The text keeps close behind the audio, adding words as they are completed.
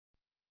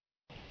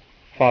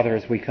Father,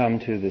 as we come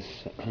to this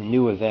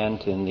new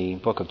event in the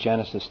book of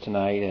Genesis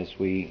tonight, as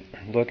we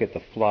look at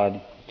the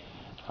flood,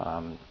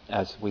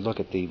 as we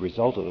look at the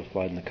result of the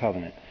flood and the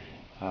covenant,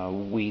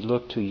 we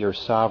look to your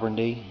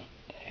sovereignty,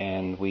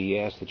 and we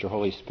ask that your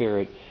Holy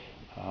Spirit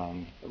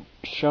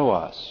show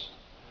us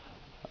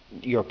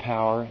your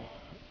power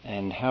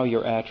and how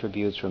your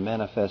attributes are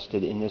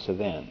manifested in this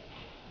event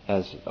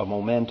as a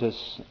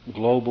momentous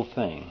global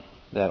thing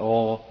that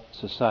all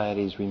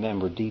societies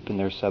remember deep in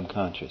their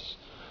subconscious.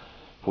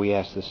 We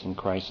ask this in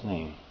Christ's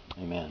name.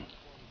 Amen.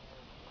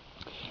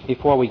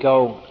 Before we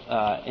go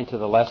into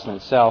the lesson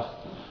itself,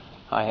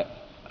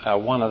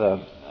 one of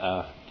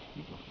the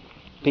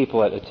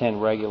people that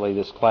attend regularly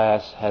this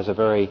class has a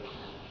very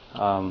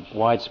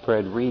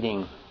widespread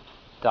reading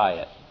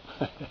diet.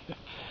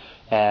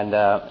 And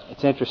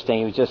it's interesting,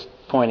 he was just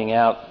pointing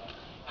out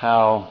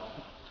how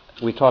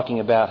we're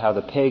talking about how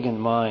the pagan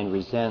mind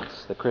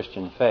resents the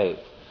Christian faith.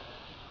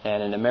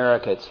 And in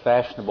America, it's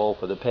fashionable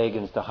for the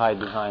pagans to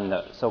hide behind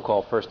the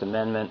so-called First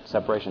Amendment,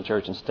 separation of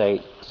church and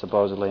state,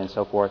 supposedly, and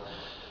so forth.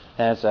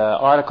 And it's an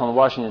article in the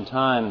Washington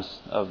Times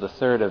of the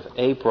 3rd of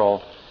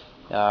April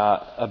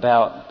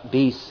about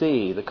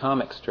BC, the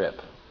comic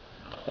strip.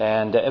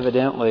 And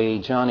evidently,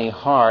 Johnny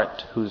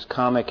Hart, whose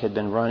comic had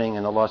been running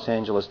in the Los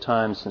Angeles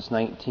Times since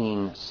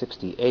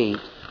 1968,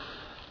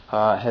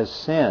 has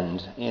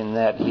sinned in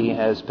that he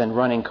has been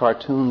running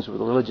cartoons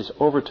with religious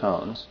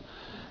overtones.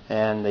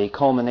 And the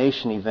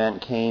culmination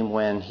event came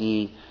when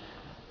he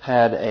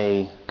had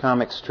a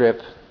comic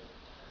strip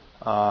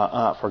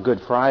for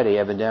Good Friday,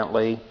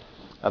 evidently,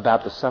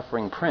 about the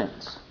suffering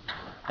prince.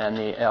 And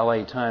the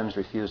LA Times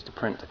refused to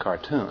print the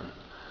cartoon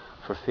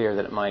for fear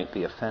that it might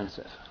be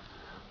offensive.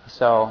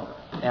 So,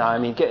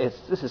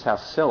 this is how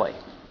silly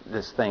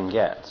this thing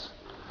gets.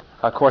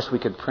 Of course, we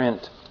could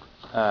print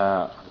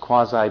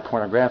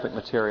quasi-pornographic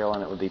material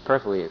and it would be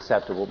perfectly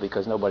acceptable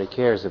because nobody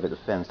cares if it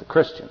offends the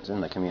Christians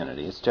in the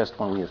community. It's just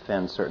when we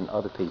offend certain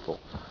other people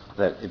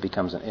that it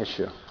becomes an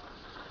issue.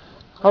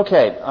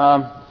 Okay,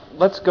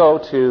 let's go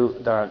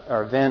to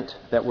our event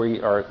that we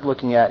are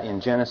looking at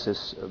in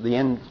Genesis, the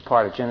end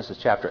part of Genesis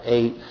chapter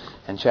 8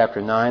 and chapter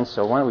 9.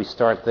 So why don't we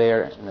start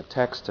there in the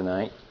text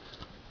tonight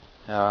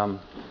and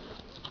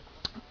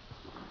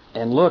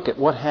look at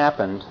what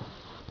happened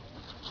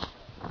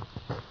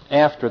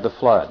after the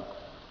flood.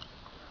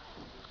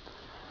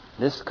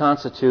 This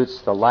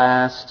constitutes the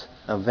last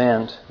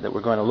event that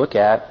we're going to look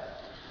at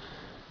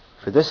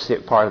for this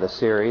part of the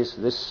series,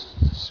 this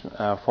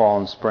fall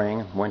and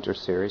spring, winter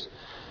series.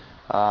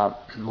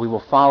 We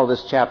will follow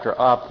this chapter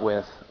up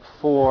with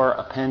 4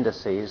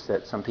 appendices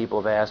that some people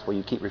have asked, well,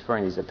 you keep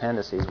referring to these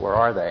appendices, where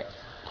are they?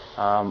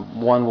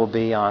 One will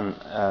be on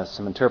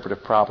some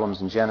interpretive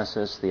problems in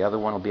Genesis. The other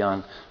one will be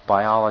on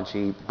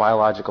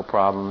biological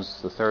problems.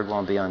 The third one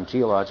will be on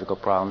geological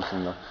problems.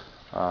 And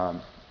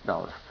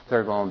the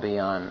third one will be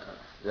on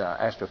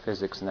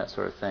astrophysics and that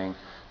sort of thing,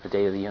 the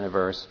date of the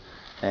universe.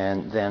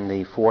 And then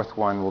the fourth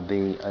one will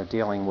be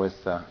dealing with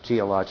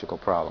geological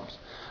problems.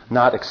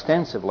 Not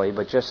extensively,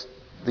 but just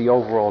the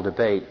overall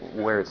debate,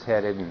 where it's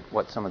headed and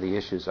what some of the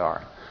issues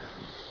are.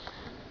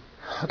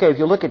 Okay, if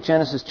you look at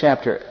Genesis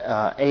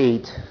chapter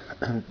 8,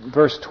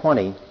 verse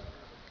 20,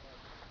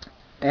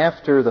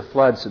 after the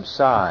flood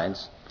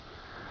subsides,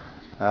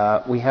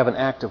 we have an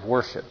act of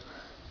worship.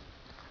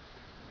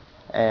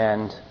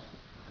 And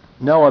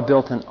Noah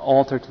built an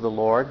altar to the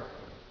Lord,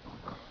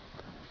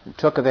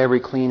 took of every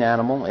clean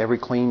animal, every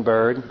clean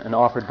bird, and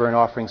offered burnt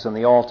offerings on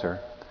the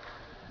altar.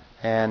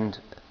 And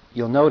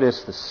you'll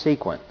notice the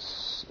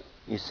sequence.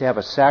 You have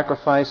a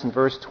sacrifice in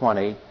verse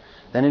 20.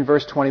 Then in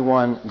verse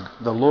 21,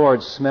 the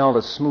Lord smelled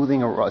a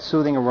soothing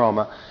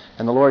aroma,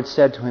 and the Lord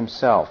said to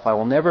himself, I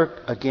will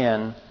never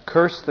again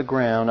curse the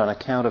ground on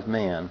account of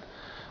man,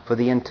 for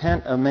the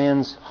intent of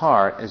man's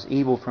heart is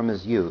evil from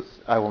his youth.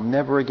 I will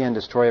never again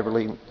destroy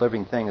every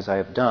living thing as I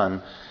have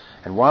done.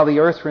 And while the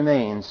earth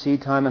remains,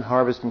 seed time and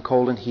harvest and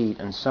cold and heat,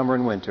 and summer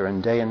and winter,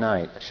 and day and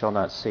night shall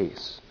not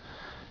cease.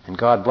 And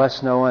God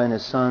blessed Noah and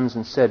his sons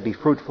and said, Be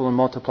fruitful and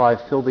multiply,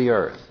 fill the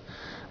earth.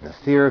 And the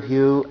fear of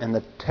you and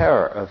the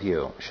terror of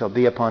you shall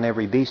be upon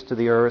every beast of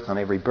the earth, on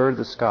every bird of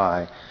the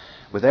sky,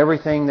 with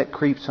everything that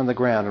creeps on the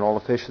ground and all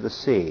the fish of the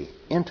sea.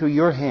 Into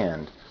your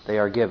hand they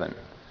are given.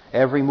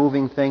 Every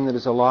moving thing that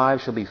is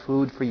alive shall be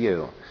food for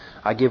you.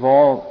 I give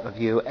all of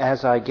you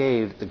as I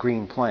gave the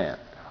green plant.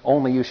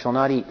 Only you shall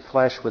not eat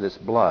flesh with its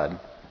blood,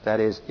 that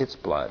is its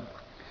blood.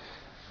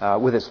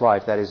 With its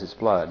life, that is its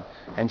blood.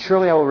 And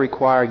surely I will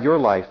require your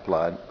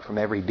lifeblood. From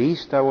every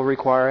beast I will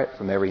require it.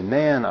 From every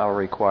man I will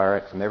require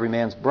it. From every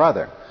man's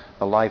brother,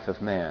 the life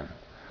of man.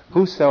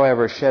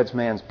 Whosoever sheds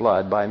man's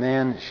blood, by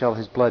man shall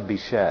his blood be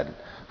shed.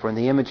 For in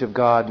the image of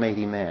God made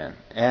he man.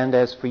 And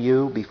as for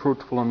you, be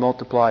fruitful and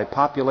multiply,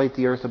 populate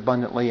the earth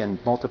abundantly and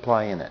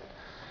multiply in it.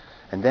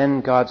 And then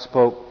God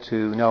spoke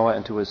to Noah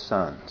and to his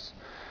sons.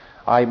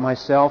 I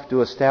myself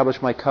do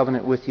establish my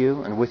covenant with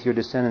you and with your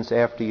descendants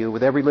after you,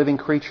 with every living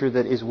creature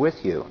that is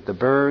with you, the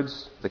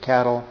birds, the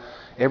cattle,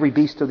 every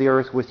beast of the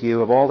earth with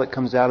you, of all that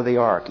comes out of the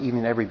ark,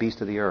 even every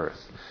beast of the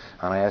earth.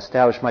 And I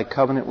establish my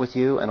covenant with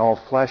you, and all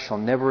flesh shall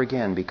never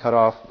again be cut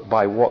off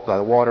by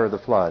the water of the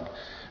flood.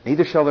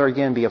 Neither shall there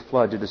again be a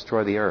flood to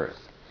destroy the earth.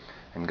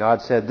 And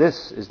God said,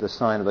 this is the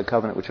sign of the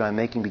covenant which I am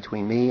making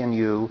between me and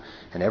you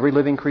and every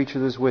living creature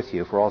that is with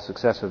you for all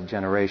successive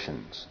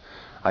generations.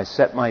 I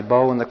set my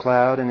bow in the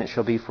cloud, and it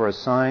shall be for a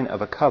sign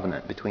of a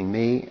covenant between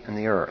me and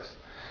the earth.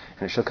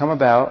 And it shall come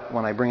about,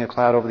 when I bring a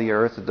cloud over the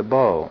earth, that the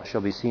bow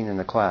shall be seen in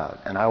the cloud.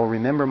 And I will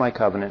remember my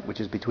covenant,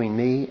 which is between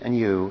me and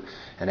you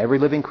and every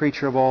living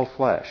creature of all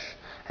flesh.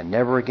 And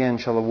never again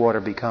shall the water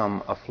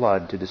become a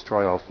flood to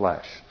destroy all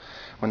flesh.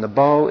 When the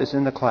bow is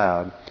in the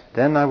cloud,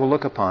 then I will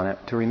look upon it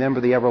to remember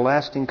the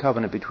everlasting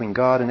covenant between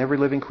God and every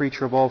living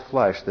creature of all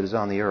flesh that is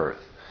on the earth.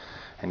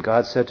 And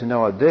God said to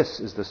Noah, this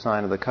is the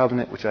sign of the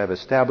covenant which I have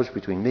established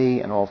between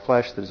me and all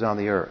flesh that is on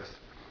the earth.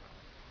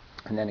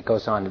 And then it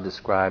goes on to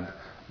describe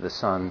the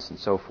sons and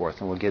so forth,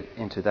 and we'll get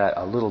into that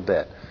a little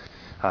bit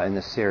in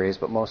this series,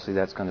 but mostly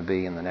that's going to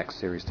be in the next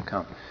series to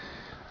come.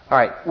 All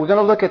right, we're going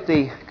to look at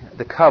the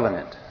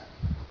covenant.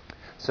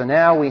 So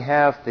now we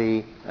have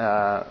the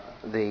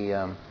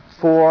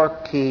four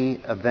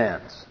key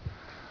events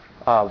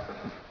of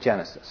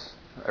Genesis,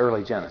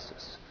 early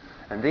Genesis.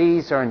 And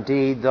these are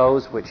indeed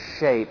those which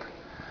shape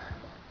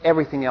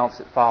everything else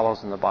that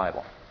follows in the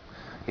Bible.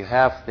 You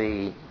have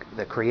the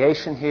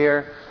creation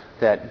here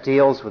that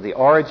deals with the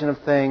origin of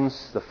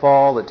things, the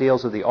fall that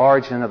deals with the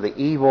origin of the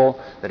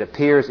evil that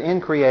appears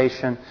in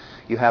creation.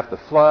 You have the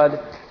flood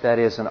that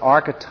is an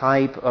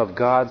archetype of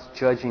God's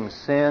judging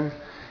sin.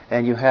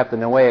 And you have the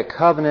Noahic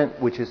covenant,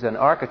 which is an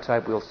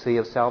archetype, we'll see,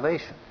 of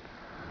salvation.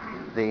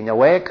 The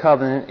Noahic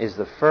covenant is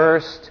the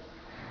first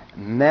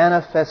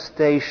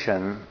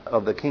manifestation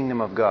of the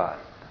kingdom of God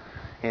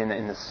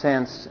in the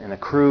sense, in a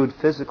crude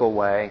physical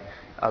way,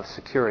 of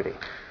security.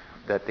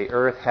 That the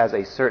earth has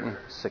a certain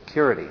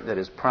security that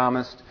is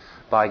promised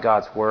by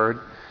God's Word.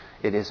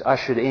 It is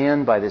ushered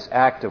in by this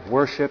act of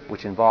worship,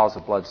 which involves a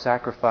blood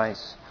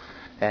sacrifice,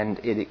 and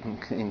it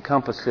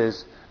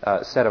encompasses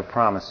a set of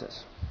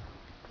promises.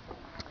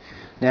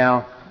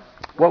 Now,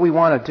 what we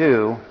want to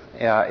do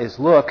is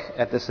look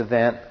at this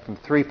event from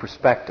three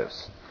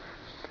perspectives.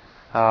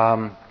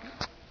 And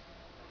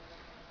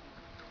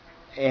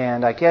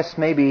I guess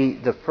maybe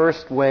the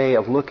first way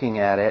of looking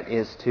at it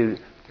is to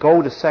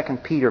go to 2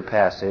 Peter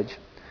passage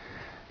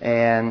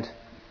and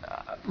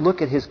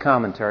look at his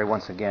commentary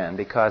once again,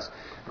 because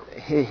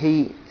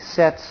he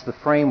sets the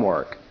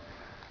framework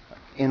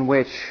in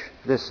which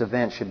this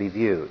event should be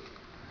viewed.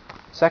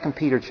 2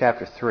 Peter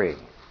chapter 3.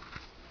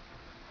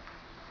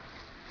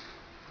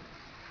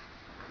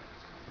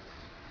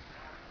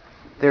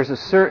 There's a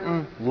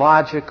certain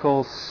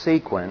logical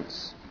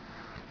sequence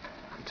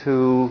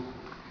to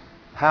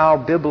how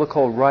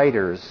biblical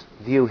writers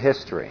view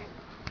history.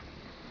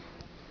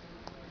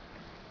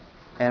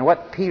 And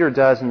what Peter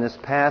does in this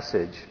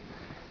passage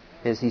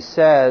is he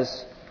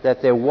says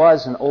that there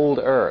was an old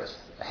earth,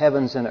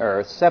 heavens and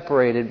earth,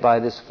 separated by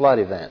this flood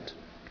event.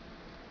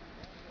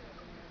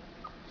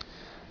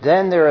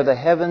 Then there are the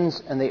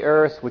heavens and the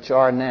earth which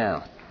are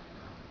now.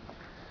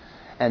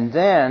 And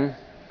then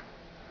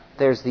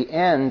there's the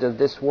end of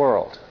this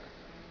world.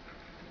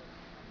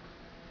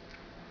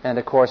 And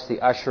of course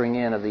the ushering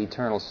in of the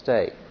eternal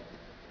state.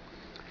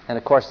 And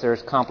of course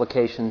there's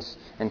complications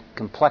and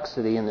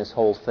complexity in this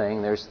whole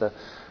thing. There's the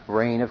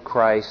reign of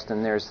Christ,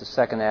 and there's the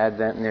second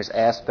advent, and there's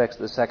aspects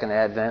of the second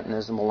advent, and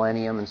there's the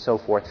millennium, and so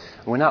forth.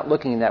 And we're not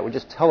looking at that. We're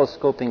just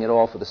telescoping it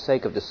all for the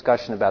sake of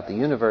discussion about the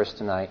universe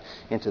tonight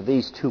into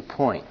these 2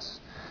 points.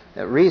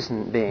 The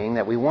reason being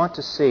that we want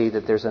to see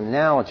that there's an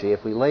analogy.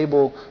 If we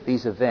label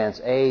these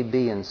events A,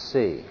 B, and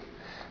C,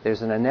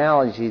 there's an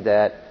analogy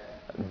that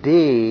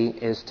B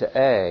is to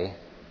A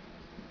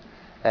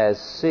as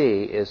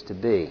C is to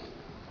B.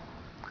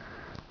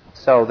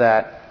 So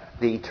that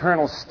the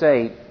eternal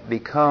state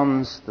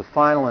becomes the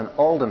final and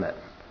ultimate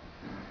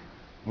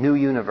new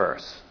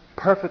universe,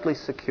 perfectly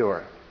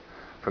secure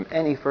from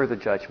any further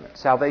judgment.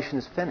 Salvation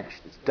is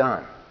finished. It's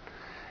done.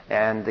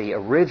 And the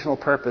original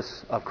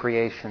purpose of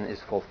creation is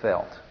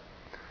fulfilled.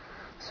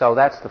 So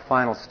that's the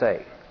final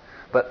state.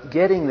 But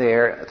getting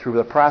there through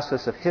the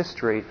process of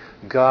history,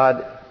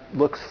 God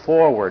looks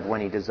forward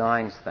when He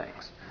designs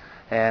things.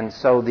 And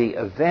so the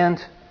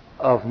event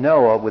of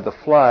Noah with the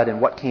flood and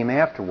what came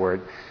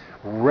afterward,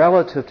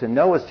 relative to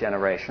Noah's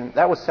generation,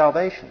 that was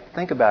salvation.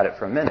 Think about it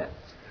for a minute.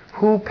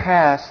 Who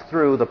passed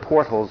through the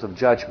portals of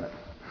judgment?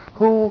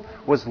 Who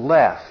was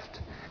left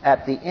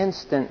at the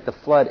instant the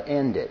flood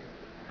ended?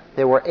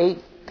 There were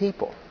 8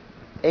 people.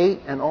 8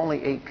 and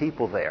only 8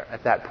 people there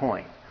at that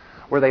point.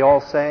 Were they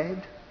all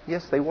saved?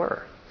 Yes, they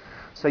were.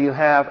 So you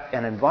have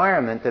an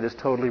environment that is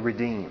totally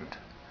redeemed.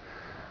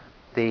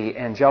 The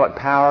angelic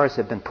powers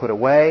have been put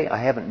away. I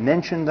haven't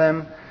mentioned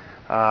them.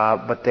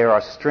 But there are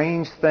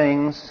strange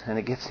things, and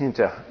it gets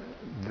into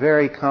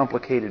very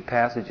complicated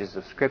passages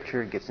of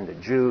Scripture. It gets into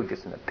Jude,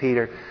 gets into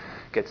Peter,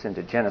 gets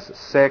into Genesis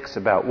 6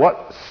 about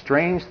what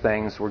strange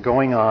things were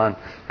going on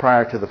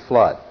prior to the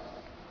flood.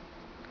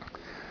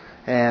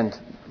 And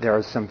there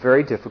are some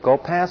very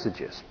difficult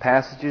passages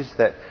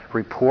that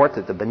report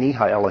that the Beni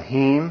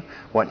HaElohim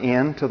went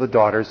in to the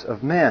daughters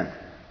of men.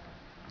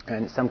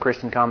 And some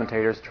Christian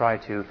commentators try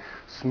to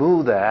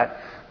smooth that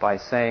by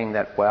saying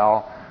that,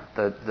 well,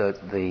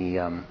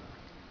 the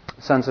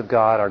sons of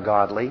God are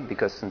godly,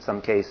 because in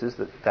some cases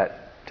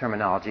that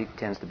terminology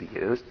tends to be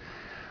used.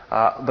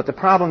 But the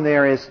problem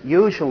there is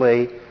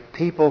usually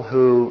people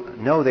who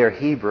know their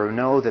Hebrew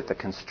know that the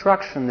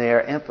construction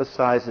there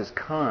emphasizes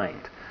kind.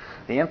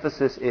 The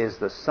emphasis is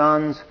the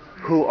sons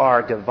who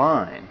are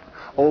divine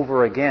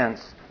over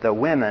against the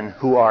women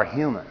who are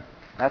human.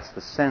 That's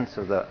the sense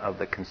of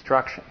the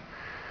construction.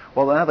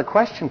 Well, now the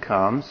question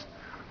comes,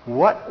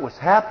 what was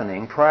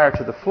happening prior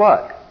to the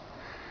flood?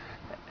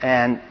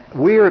 And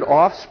weird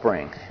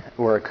offspring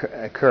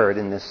occurred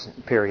in this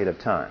period of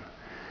time.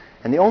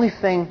 And the only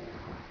thing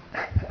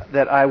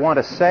that I want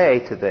to say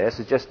to this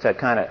is just to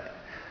kind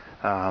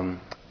of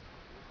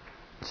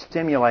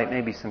stimulate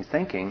maybe some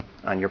thinking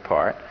on your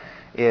part,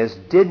 is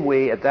did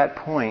we at that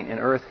point in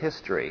Earth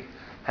history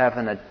have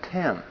an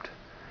attempt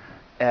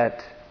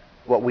at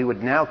what we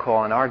would now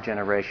call in our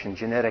generation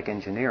genetic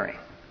engineering?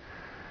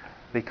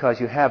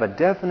 Because you have a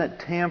definite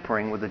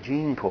tampering with the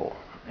gene pool.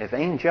 If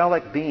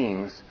angelic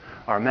beings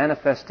are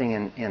manifesting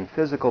in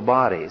physical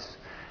bodies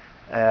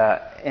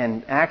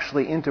and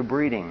actually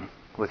interbreeding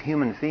with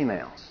human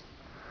females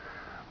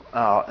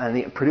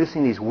and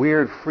producing these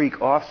weird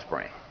freak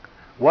offspring,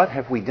 what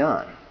have we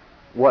done?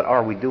 What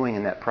are we doing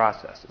in that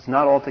process? It's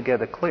not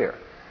altogether clear.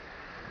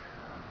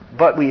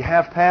 But we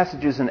have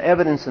passages and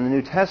evidence in the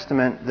New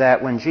Testament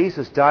that when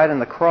Jesus died on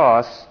the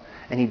cross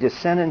and he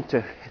descended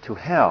to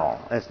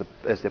hell, as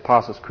the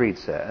Apostles' Creed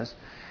says,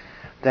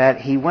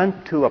 that he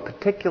went to a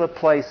particular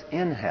place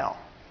in hell.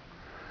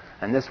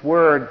 And this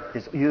word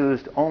is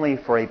used only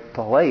for a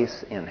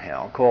place in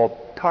hell called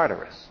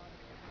Tartarus.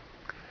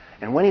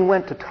 And when he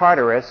went to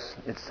Tartarus,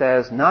 it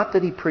says not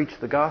that he preached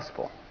the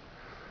gospel.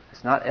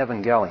 It's not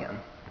evangelion,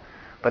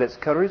 but it's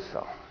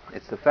kerusso.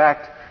 It's the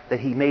fact that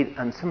he made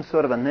some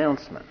sort of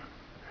announcement.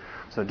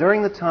 So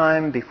during the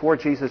time before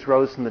Jesus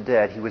rose from the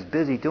dead, he was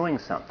busy doing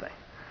something.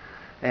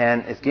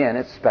 And again,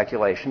 it's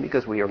speculation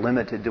because we are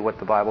limited to what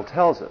the Bible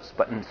tells us.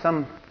 But in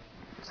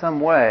some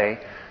way,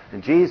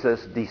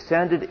 Jesus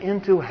descended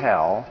into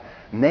hell,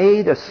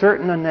 made a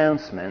certain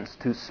announcements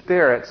to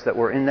spirits that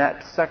were in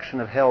that section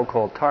of hell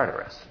called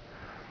Tartarus.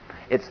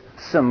 It's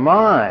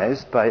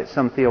surmised by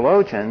some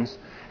theologians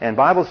and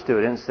Bible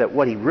students that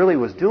what he really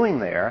was doing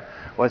there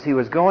was he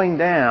was going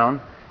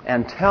down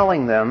and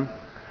telling them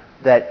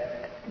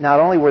that not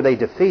only were they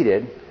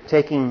defeated,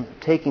 taking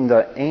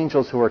the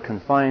angels who were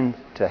confined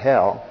to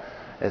hell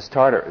as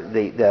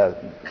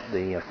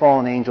the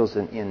fallen angels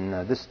in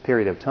this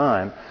period of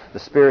time, the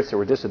spirits that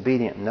were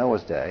disobedient in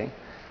Noah's day,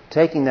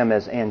 taking them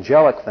as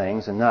angelic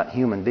things and not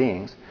human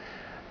beings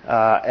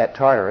at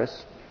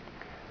Tartarus,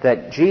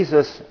 that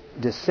Jesus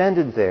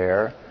descended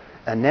there,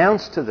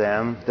 announced to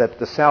them that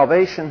the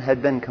salvation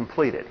had been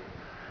completed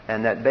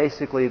and that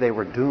basically they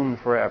were doomed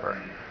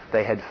forever.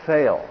 They had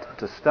failed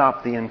to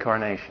stop the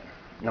incarnation.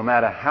 No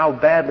matter how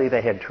badly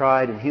they had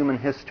tried in human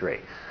history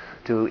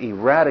to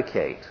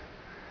eradicate,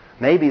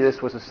 maybe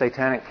this was a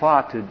satanic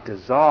plot to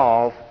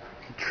dissolve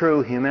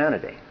true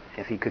humanity.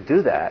 If he could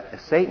do that,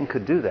 if Satan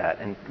could do that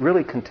and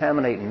really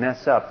contaminate and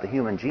mess up the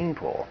human gene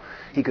pool,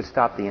 he could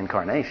stop the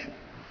incarnation.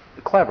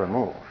 A clever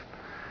move.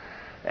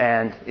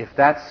 And if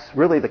that's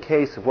really the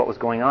case of what was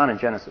going on in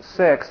Genesis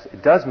 6,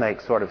 it does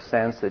make sort of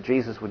sense that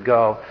Jesus would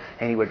go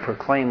and he would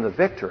proclaim the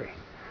victory.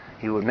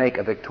 He would make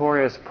a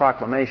victorious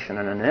proclamation,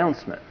 an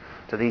announcement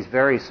to these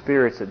very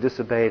spirits that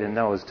disobeyed in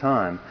Noah's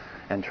time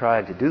and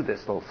tried to do this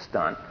little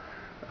stunt,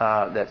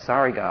 that,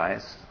 sorry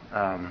guys,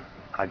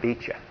 I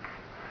beat you.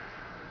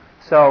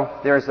 So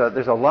there's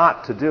a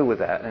lot to do with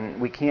that, and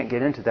we can't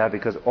get into that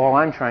because all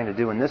I'm trying to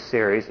do in this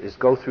series is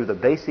go through the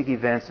basic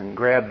events and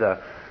grab the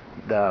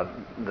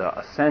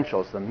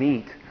essentials, the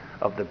meat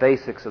of the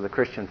basics of the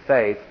Christian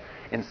faith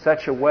in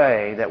such a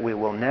way that we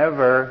will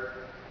never,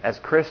 as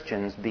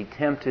Christians, be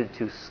tempted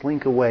to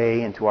slink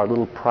away into our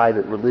little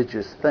private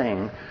religious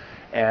thing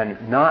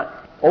and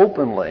not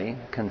openly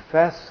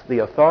confess the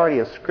authority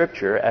of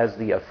Scripture as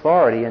the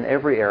authority in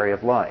every area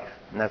of life.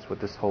 And that's what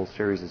this whole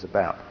series is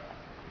about.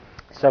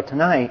 So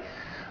tonight,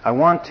 I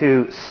want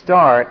to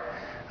start,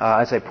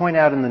 as I point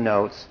out in the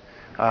notes,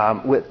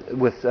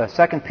 with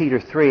 2 Peter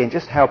 3, and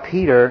just how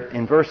Peter,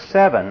 in verse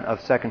 7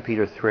 of 2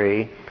 Peter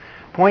 3,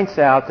 points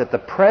out that the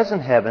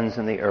present heavens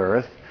and the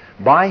earth,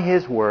 by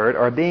his word,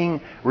 are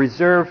being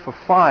reserved for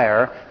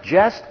fire,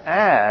 just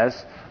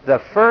as the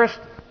first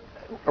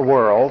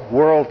world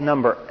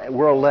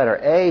letter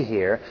A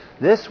here,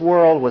 this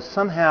world was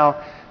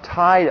somehow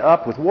tied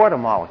up with water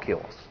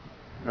molecules.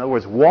 In other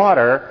words,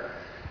 water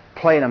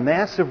played a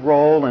massive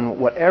role in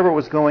whatever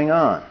was going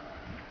on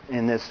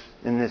in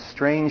this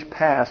strange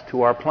past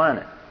to our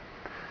planet.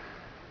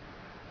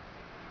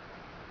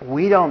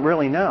 We don't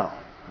really know.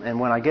 And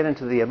when I get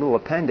into the little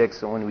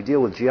appendix and when we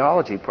deal with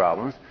geology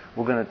problems,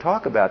 we're going to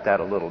talk about that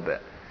a little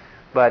bit.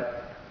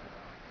 But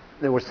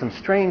there were some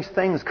strange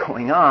things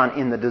going on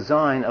in the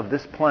design of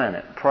this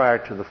planet prior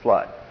to the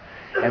flood.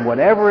 And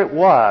whatever it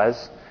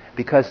was,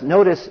 because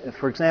notice,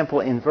 for example,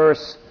 in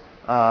verse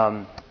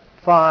 5,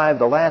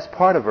 the last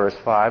part of verse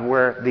 5,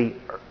 where the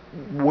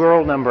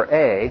world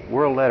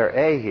letter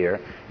A here,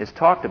 is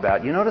talked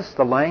about. You notice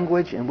the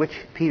language in which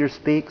Peter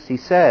speaks? He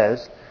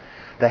says,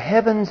 the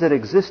heavens that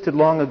existed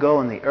long ago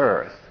in the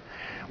earth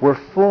were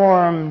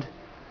formed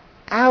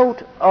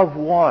out of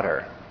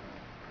water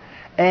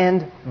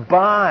and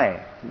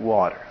by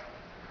water.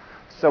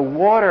 So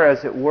water,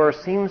 as it were,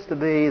 seems to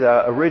be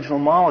the original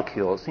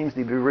molecule. It seems to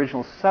be the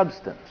original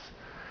substance.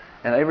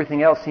 And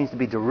everything else seems to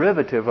be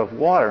derivative of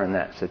water in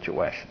that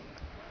situation.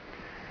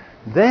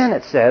 Then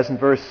it says in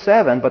verse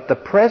 7, but the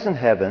present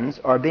heavens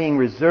are being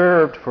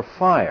reserved for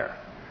fire.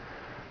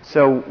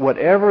 So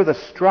whatever the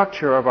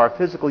structure of our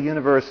physical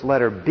universe,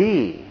 letter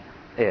B,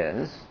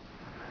 is,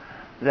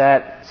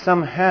 that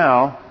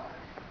somehow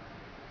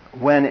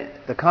when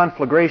the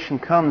conflagration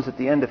comes at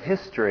the end of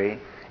history,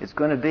 it's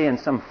going to be in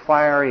some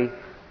fiery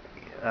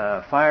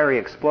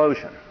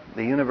explosion.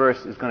 The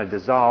universe is going to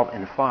dissolve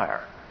in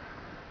fire.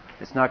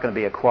 It's not going to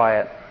be a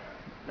quiet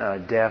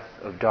death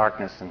of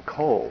darkness and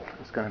cold.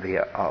 It's going to be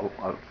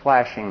a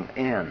flashing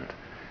end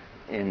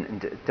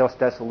in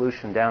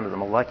dissolution down to the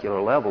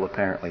molecular level,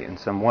 apparently, in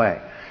some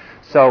way.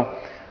 So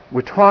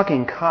we're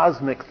talking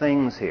cosmic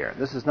things here.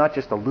 This is not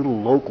just a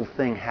little local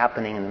thing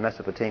happening in the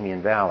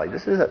Mesopotamian Valley.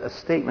 This is a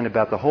statement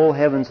about the whole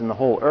heavens and the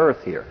whole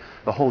earth here,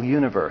 the whole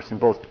universe, in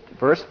both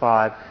verse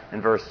 5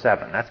 and verse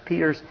 7. That's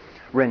Peter's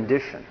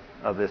rendition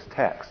of this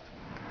text.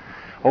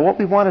 Well, what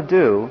we want to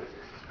do,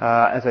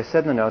 as I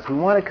said in the notes, we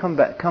want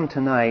to come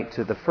tonight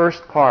to the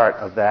first part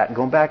of that,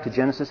 going back to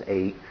Genesis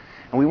 8,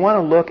 and we want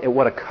to look at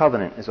what a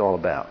covenant is all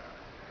about.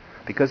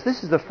 Because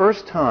this is the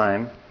first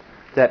time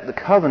that the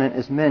covenant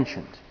is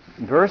mentioned.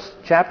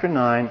 Chapter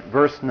 9,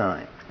 verse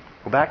 9.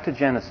 Go back to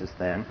Genesis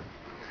then,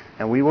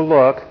 and we will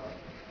look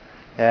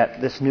at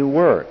this new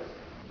word.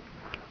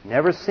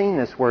 Never seen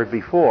this word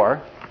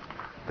before,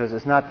 because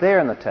it's not there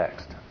in the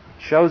text.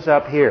 It shows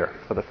up here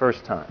for the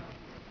first time.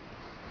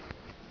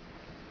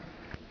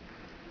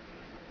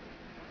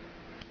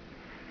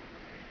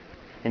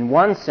 In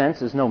one sense,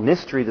 there's no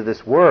mystery to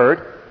this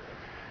word.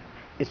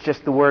 It's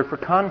just the word for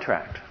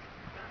contract.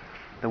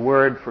 The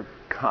word for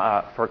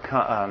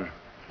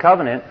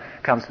covenant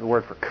comes from the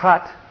word for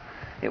cut.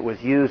 It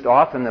was used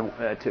often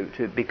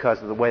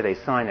because of the way they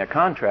signed their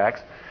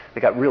contracts.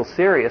 They got real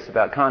serious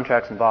about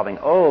contracts involving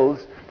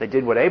oaths. They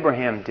did what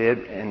Abraham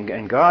did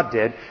and God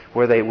did,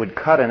 where they would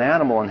cut an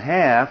animal in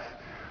half,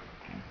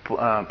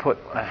 put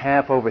a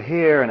half over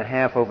here and a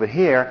half over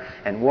here,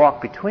 and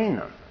walk between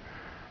them.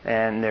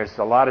 And there's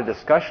a lot of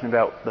discussion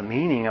about the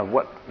meaning of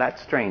what that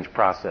strange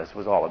process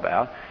was all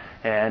about.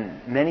 And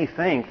many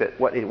think that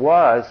what it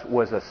was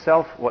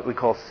what we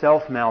call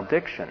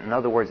self-malediction. In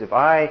other words,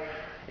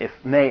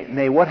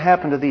 may what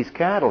happened to these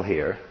cattle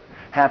here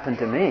happen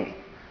to me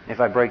if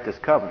I break this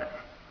covenant.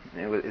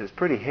 It was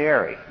pretty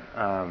hairy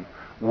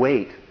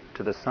weight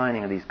to the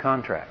signing of these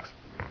contracts.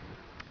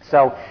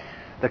 So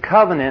the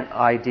covenant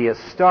idea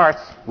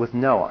starts with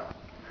Noah.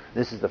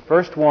 This is the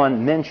first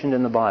one mentioned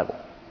in the Bible.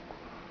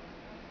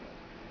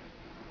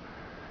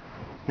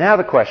 Now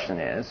the question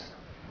is,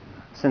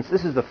 since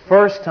this is the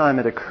first time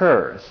it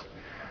occurs,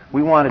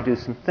 we want to do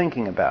some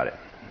thinking about it.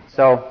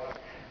 So,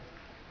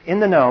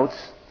 in the notes,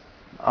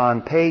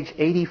 on page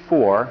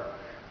 84,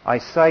 I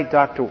cite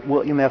Dr.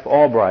 William F.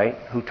 Albright,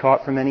 who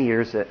taught for many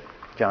years at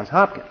Johns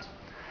Hopkins.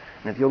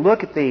 And if you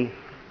look at the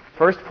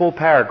first full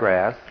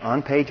paragraph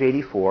on page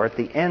 84, at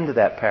the end of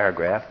that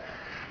paragraph,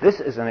 this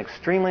is an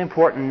extremely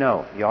important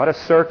note. You ought to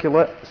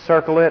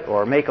circle it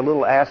or make a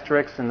little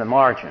asterisk in the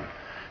margin.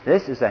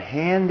 This is a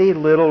handy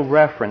little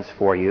reference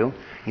for you.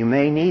 You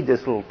may need this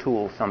little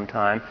tool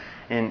sometime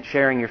in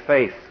sharing your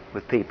faith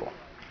with people.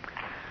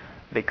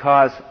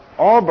 Because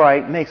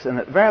Albright makes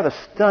a rather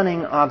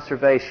stunning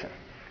observation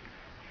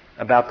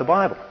about the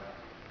Bible.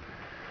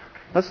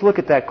 Let's look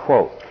at that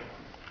quote.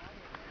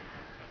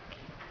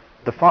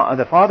 The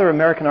father of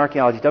American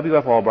archaeology,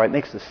 W.F. Albright,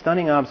 makes the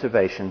stunning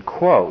observation,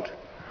 quote,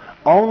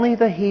 only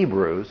the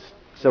Hebrews,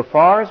 so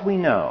far as we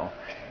know,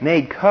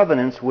 made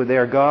covenants with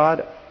their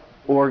gods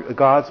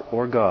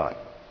or God.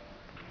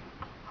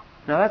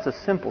 Now that's a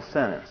simple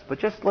sentence,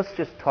 but let's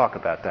just talk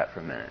about that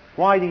for a minute.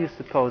 Why do you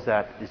suppose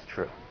that is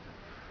true?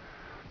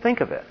 Think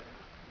of it.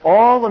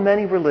 All the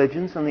many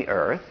religions on the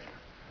earth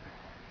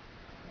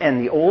and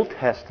the Old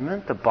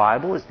Testament, the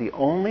Bible, is the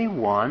only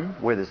one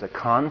where there's a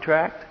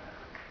contract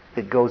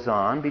that goes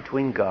on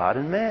between God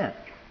and man.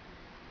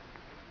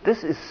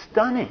 This is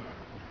stunning.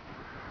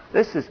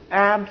 This is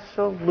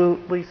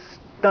absolutely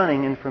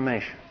stunning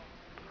information.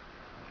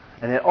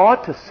 And it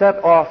ought to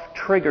set off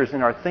triggers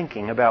in our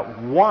thinking about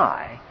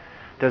why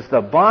does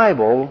the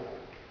Bible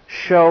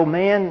show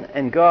man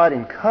and God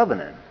in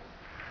covenant,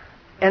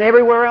 and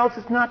everywhere else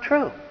it's not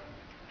true.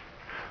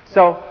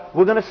 So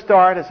we're going to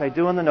start, as I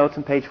do in the notes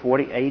on page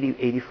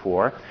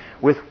 84,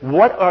 with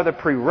what are the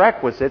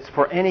prerequisites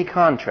for any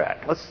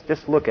contract. Let's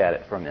just look at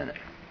it for a minute.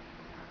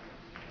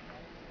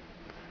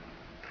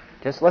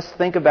 Just let's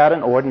think about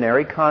an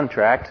ordinary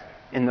contract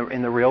in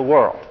the real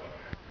world.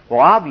 Well,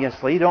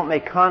 obviously, you don't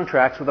make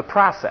contracts with a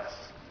process.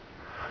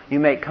 You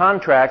make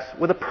contracts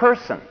with a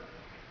person.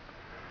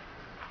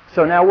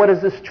 So now what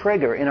does this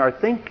trigger in our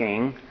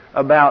thinking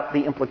about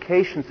the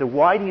implications of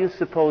why do you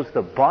suppose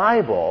the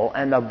Bible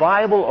and the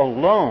Bible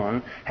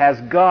alone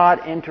has God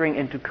entering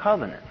into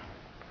covenant?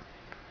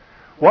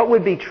 What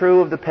would be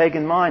true of the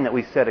pagan mind that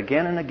we said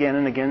again and again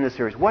and again in this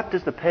series? What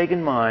does the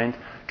pagan mind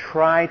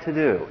try to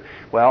do?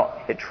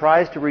 Well, it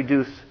tries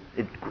to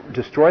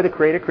destroy the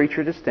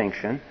creator-creature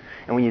distinction,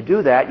 and when you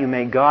do that, you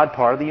make God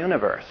part of the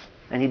universe.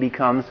 And he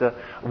becomes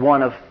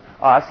one of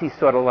us. He's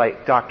sort of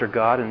like Dr.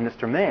 God and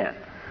Mr. Man.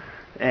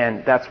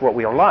 And that's what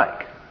we are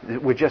like.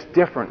 We're just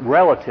different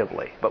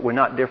relatively, but we're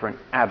not different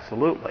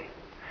absolutely.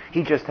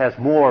 He just has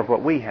more of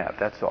what we have,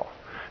 that's all.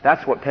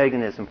 That's what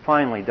paganism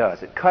finally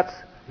does. It cuts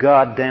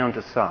God down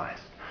to size,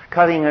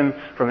 cutting him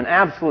from an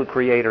absolute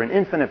creator, an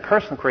infinite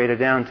personal creator,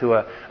 down to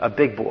a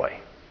big boy,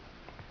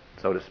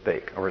 so to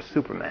speak, or a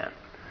Superman.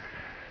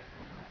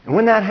 And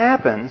when that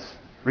happens,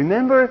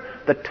 remember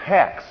the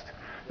text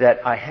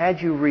that I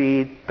had you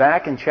read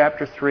back in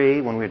chapter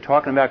 3 when we were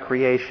talking about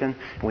creation.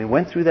 And we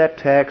went through that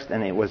text,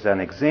 and it was an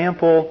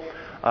example,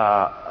 the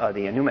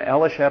Enuma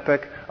Elish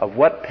epic, of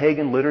what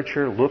pagan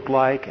literature looked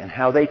like and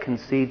how they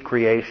conceived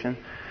creation.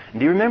 And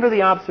do you remember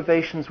the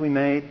observations we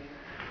made?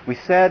 We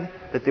said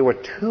that there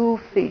were two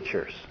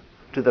features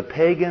to the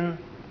pagan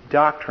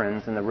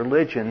doctrines and the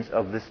religions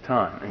of this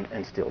time,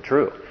 and still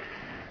true.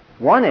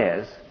 One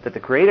is that the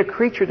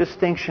creator-creature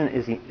distinction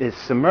is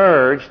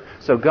submerged,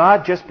 so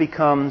God just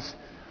becomes,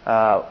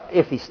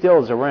 if he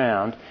still is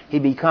around, he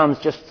becomes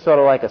just sort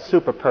of like a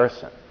super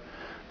person.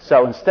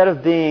 So instead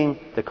of being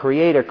the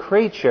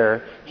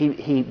creator-creature,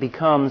 he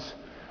becomes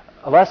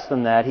less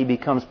than that. He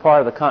becomes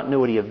part of the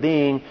continuity of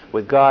being,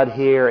 with God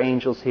here,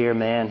 angels here,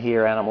 man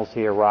here, animals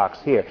here, rocks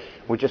here.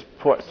 We're just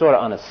sort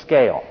of on a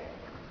scale.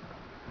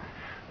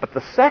 But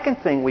the second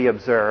thing we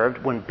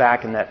observed when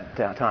back in that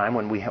time,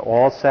 when we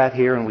all sat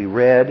here and we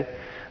read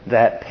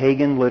that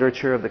pagan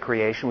literature of the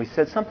creation, we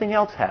said something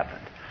else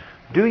happened.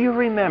 Do you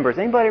remember, does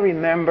anybody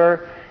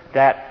remember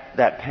that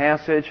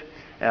passage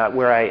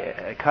where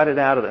I cut it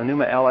out of the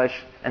Enuma Elish,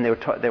 and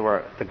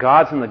the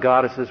gods and the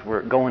goddesses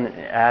were going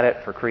at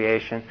it for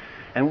creation?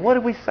 And what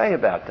did we say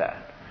about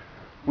that?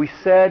 We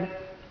said,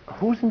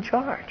 who's in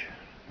charge?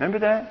 Remember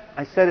that?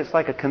 I said it's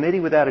like a committee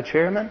without a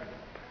chairman.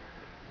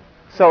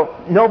 So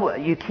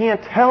you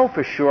can't tell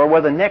for sure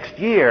whether next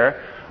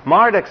year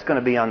Marduk's going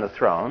to be on the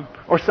throne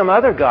or some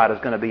other god is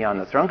going to be on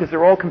the throne, because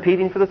they're all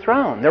competing for the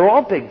throne. They're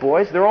all big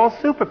boys. They're all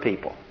super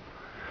people.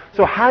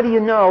 So how do you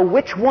know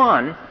which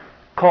one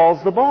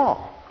calls the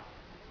ball?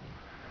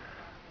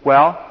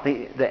 Well,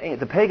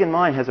 the pagan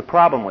mind has a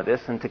problem with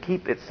this, and to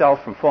keep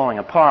itself from falling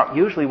apart,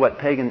 usually what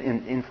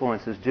pagan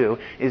influences do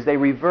is they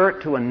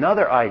revert to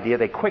another idea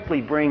they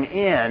quickly bring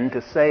in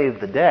to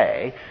save the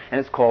day, and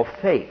it's called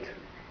fate.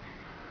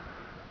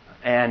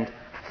 And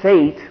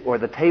fate, or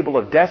the table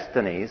of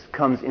destinies,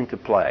 comes into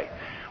play.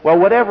 Well,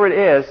 whatever it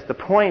is, the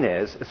point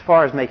is, as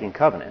far as making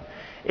covenant,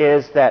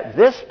 is that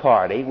this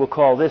party, we'll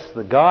call this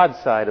the God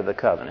side of the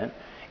covenant,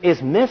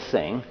 is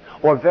missing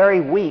or very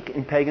weak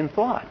in pagan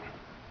thought.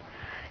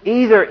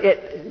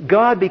 Either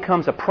God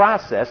becomes a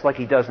process like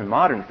he does in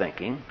modern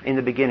thinking. In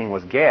the beginning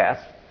was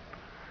gas.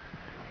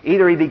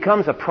 Either he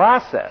becomes a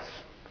process,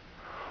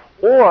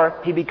 or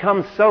he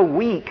becomes so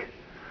weak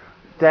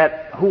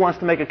that who wants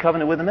to make a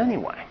covenant with him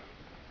anyway?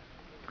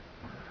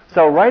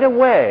 So right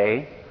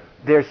away,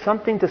 there's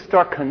something to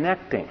start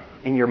connecting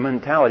in your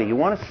mentality. You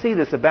want to see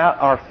this about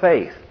our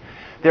faith.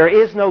 There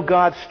is no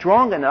God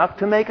strong enough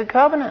to make a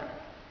covenant.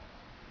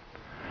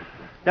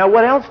 Now,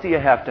 what else do you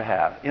have to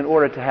have in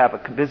order to have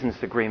a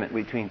business agreement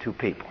between two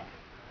people?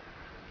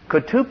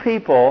 Could two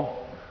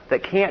people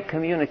that can't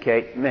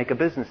communicate make a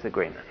business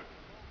agreement?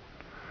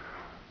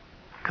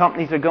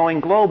 Companies are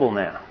going global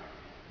now.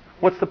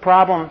 What's the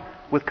problem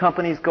with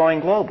companies going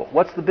global?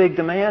 What's the big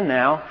demand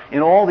now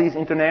in all these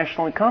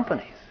international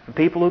companies?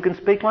 People who can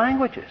speak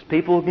languages.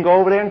 People who can go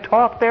over there and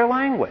talk their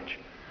language.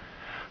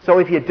 So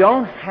if you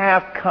don't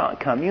have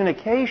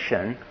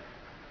communication,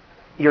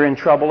 you're in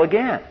trouble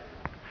again.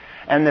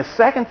 And the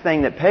second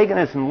thing that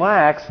paganism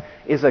lacks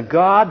is a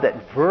God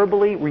that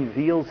verbally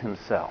reveals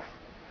himself.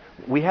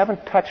 We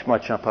haven't touched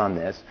much upon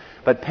this,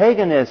 but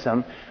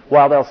paganism,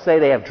 while they'll say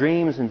they have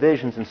dreams and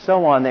visions and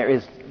so on, there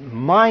is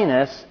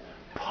minus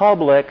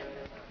public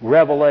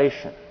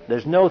revelation.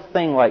 There's no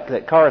thing like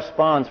that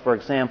corresponds, for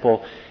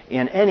example,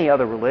 in any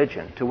other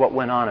religion to what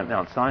went on at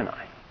Mount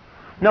Sinai.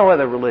 No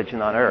other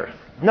religion on earth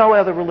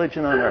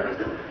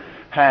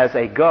has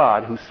a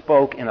God who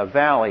spoke in a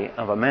valley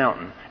of a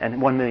mountain and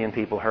 1 million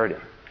people heard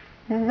him.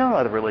 No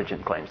other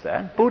religion claims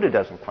that. Buddha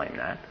doesn't claim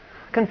that.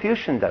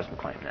 Confucian doesn't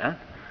claim that.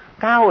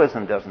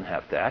 Taoism doesn't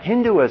have that.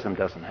 Hinduism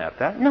doesn't have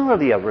that. None of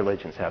the other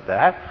religions have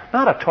that.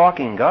 Not a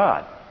talking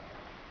God.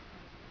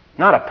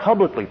 Not a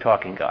publicly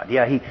talking God.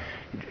 Yeah, he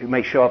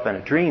may show up in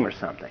a dream or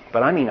something,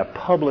 but I mean a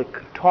public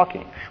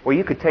talking, where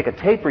you could take a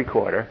tape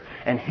recorder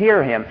and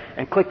hear him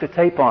and click the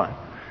tape on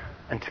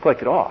and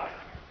click it off.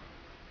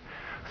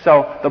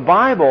 So the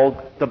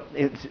Bible,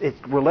 it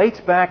relates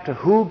back to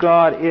who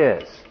God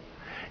is.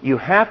 You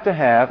have to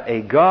have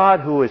a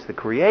God who is the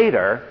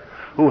Creator,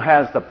 who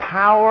has the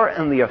power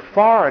and the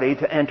authority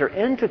to enter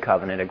into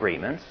covenant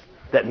agreements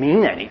that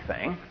mean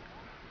anything.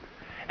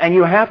 And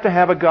you have to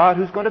have a God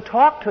who's going to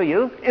talk to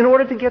you in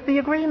order to get the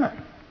agreement.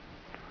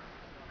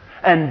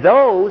 And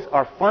those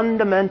are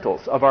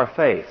fundamentals of our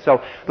faith.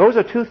 So those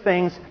are two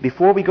things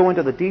before we go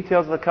into the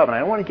details of the covenant. I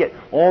don't want to get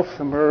all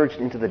submerged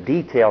into the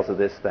details of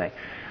this thing.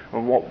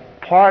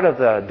 Part of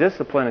the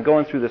discipline of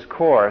going through this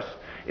course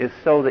is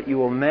so that you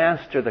will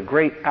master the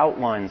great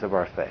outlines of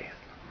our faith,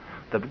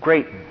 the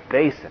great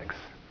basics,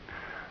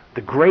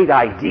 the great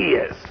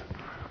ideas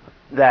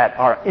that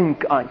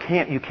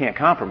you can't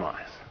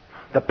compromise,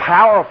 the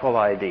powerful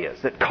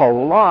ideas that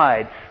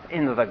collide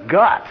into the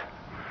gut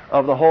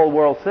of the whole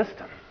world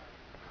system.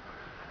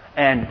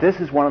 And this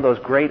is one of those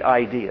great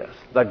ideas.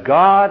 The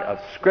God of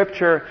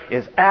Scripture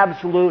is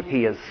absolute,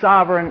 He is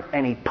sovereign,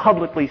 and He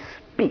publicly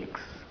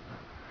speaks.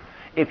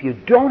 If you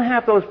don't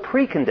have those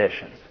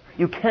preconditions,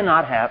 you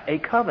cannot have a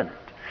covenant.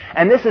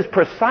 And this is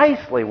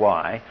precisely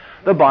why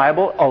the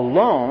Bible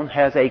alone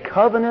has a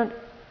covenant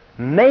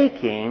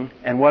making,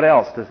 and what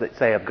else does it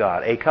say of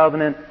God? A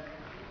covenant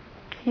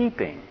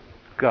keeping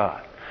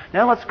God.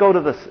 Now let's go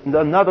to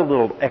another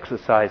little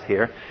exercise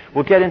here.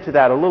 We'll get into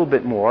that a little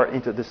bit more,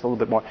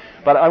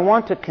 But I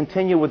want to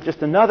continue with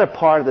just another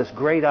part of this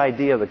great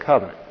idea of the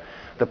covenant.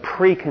 The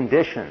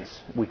preconditions,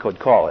 we could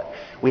call it.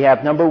 We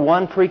have number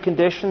one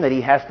precondition, that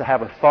He has to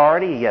have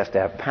authority, He has to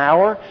have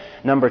power.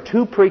 Number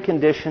two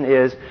precondition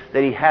is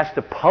that He has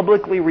to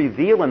publicly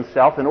reveal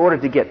Himself in order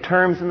to get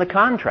terms in the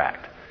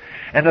contract.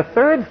 And the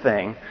third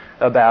thing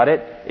about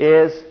it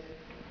is,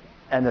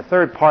 and the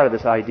third part of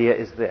this idea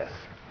is this.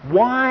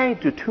 Why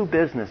do two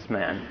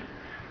businessmen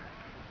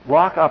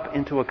lock up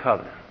into a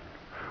covenant?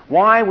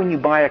 Why, when you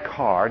buy a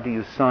car, do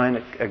you sign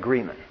an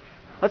agreement?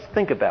 Let's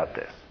think about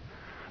this.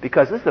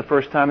 Because this is the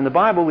first time in the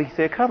Bible we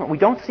see a covenant. We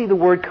don't see the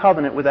word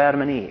covenant with Adam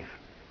and Eve.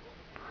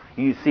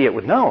 You see it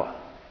with Noah.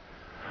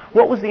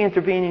 What was the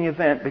intervening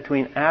event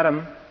between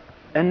Adam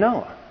and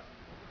Noah?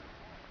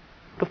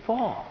 The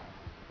fall.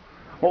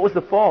 What was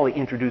the fall? He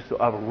introduced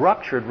a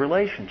ruptured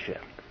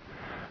relationship.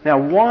 Now,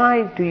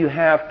 why do you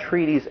have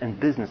treaties and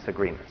business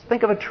agreements?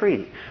 Think of a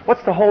treaty.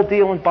 What's the whole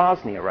deal in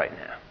Bosnia right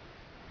now?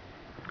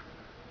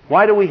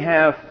 Why do we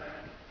have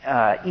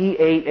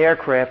E-8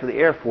 aircraft of the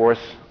Air Force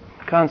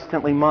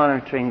constantly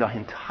monitoring the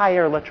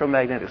entire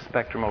electromagnetic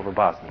spectrum over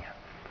Bosnia?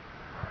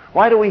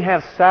 Why do we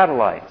have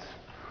satellites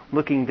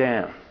looking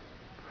down,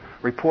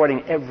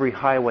 reporting every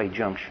highway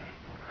junction?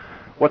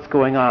 What's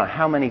going on?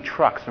 How many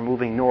trucks are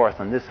moving north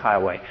on this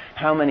highway?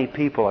 How many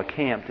people are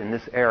camped in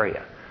this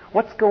area?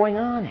 What's going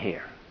on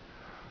here?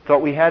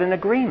 Thought we had an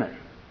agreement.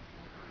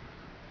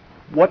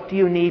 What do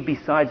you need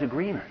besides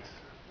agreements?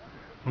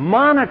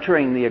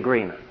 Monitoring the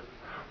agreement.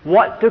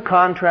 What do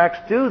contracts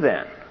do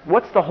then?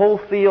 What's the whole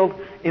field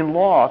in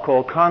law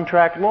called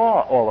contract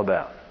law all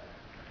about?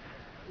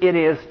 It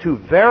is to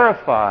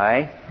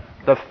verify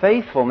the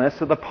faithfulness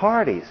of the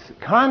parties.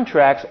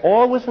 Contracts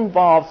always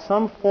involve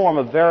some form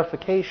of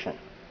verification.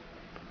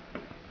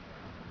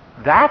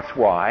 That's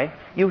why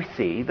you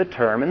see the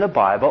term in the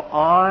Bible,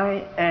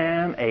 I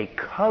am a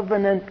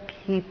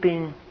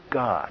covenant-keeping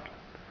God.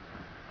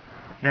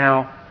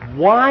 Now,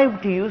 why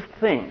do you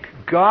think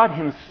God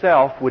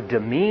Himself would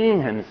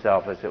demean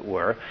Himself, as it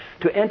were,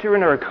 to enter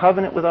into a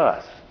covenant with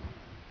us?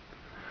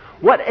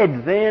 What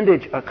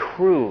advantage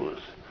accrues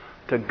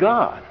to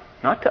God,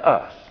 not to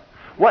us?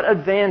 What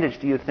advantage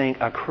do you think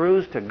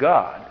accrues to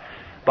God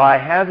by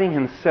having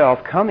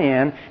Himself come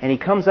in, and He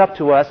comes up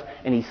to us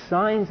and He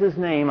signs His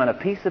name on a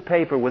piece of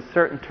paper with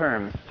certain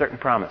terms, certain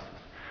promises?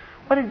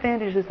 What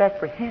advantage is that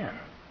for Him?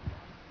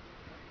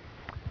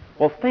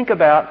 Well, think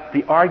about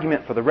the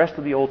argument for the rest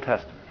of the Old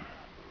Testament.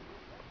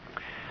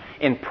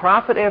 In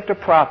prophet after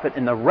prophet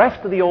in the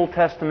rest of the Old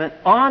Testament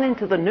on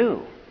into the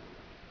New,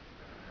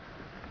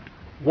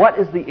 what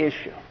is the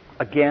issue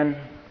again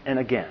and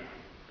again?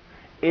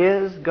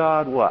 Is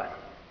God what?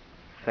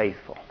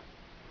 Faithful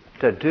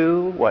to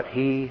do what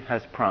He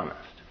has promised.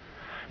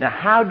 Now,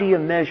 how do you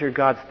measure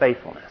God's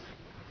faithfulness?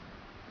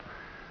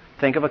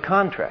 Think of a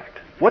contract.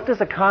 What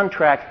does a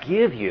contract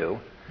give you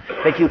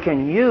that you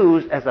can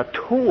use as a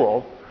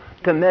tool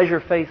to measure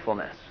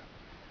faithfulness?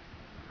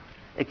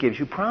 It gives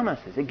you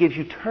promises. It gives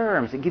you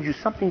terms. It gives you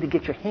something to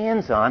get your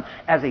hands on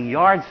as a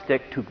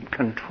yardstick to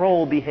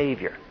control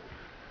behavior.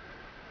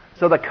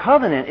 So the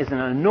covenant is an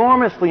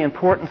enormously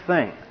important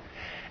thing.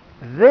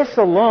 This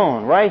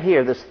alone, right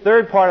here, this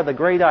third part of the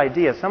great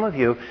idea, some of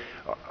you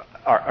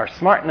are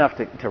smart enough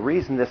to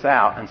reason this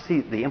out and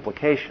see the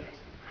implications.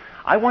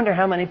 I wonder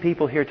how many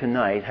people here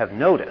tonight have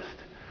noticed,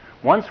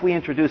 once we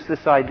introduce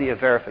this idea of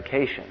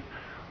verification,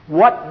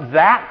 what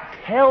that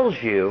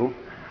tells you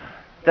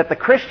that the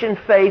Christian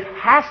faith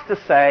has to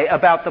say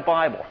about the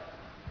Bible.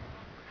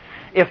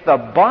 If the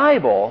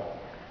Bible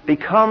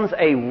becomes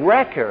a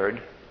record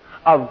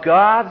of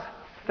God's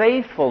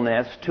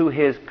faithfulness to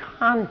His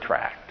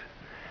contract,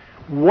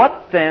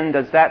 what then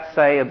does that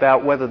say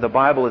about whether the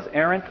Bible is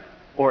errant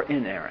or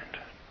inerrant?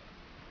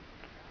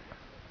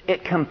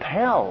 It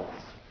compels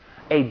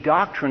a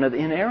doctrine of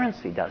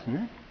inerrancy, doesn't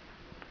it?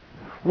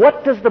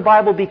 What does the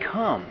Bible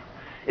become?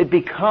 It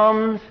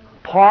becomes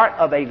part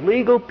of a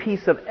legal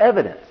piece of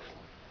evidence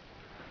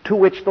to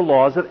which the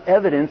laws of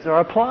evidence are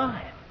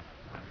applied.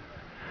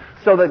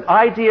 So the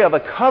idea of a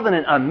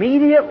covenant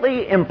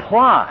immediately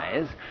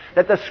implies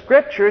that the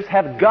Scriptures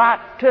have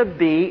got to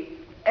be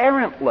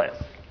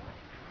errantless.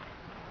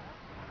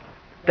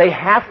 They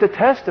have to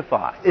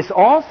testify. This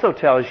also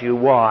tells you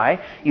why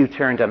you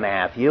turn to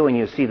Matthew and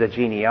you see the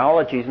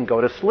genealogies and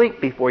go to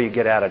sleep before you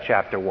get out of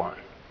chapter 1.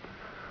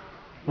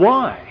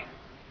 Why?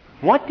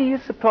 What do you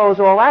suppose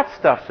all that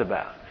stuff's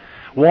about?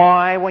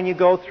 Why, when you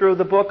go through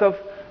the book of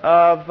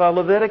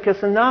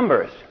Leviticus and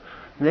Numbers,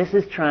 this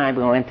is tribe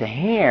went to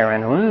here,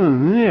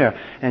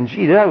 and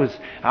gee, that was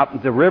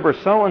up the river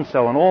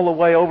so-and-so, and all the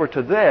way over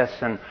to this,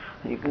 and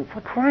you go,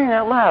 for crying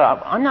out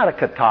loud, I'm not a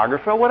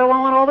cartographer. What do I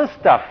want all this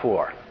stuff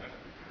for?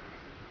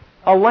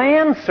 A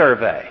land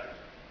survey.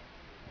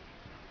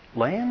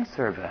 Land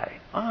survey.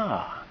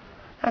 Ah,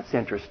 that's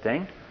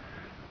interesting.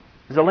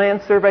 Is a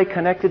land survey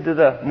connected to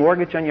the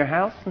mortgage on your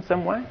house in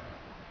some way?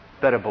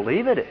 Better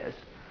believe it is.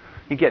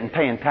 You're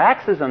paying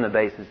taxes on the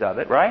basis of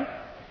it, right?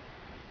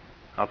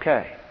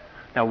 Okay.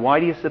 Now, why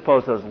do you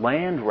suppose those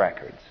land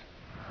records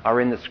are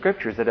in the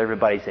Scriptures that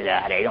everybody said,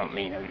 they don't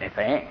mean a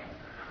thing?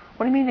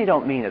 What do you mean they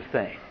don't mean a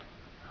thing?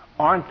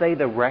 Aren't they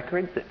the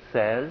record that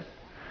says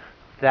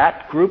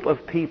that group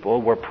of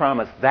people were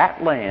promised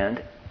that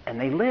land and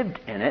they lived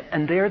in it,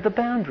 and there the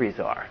boundaries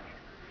are?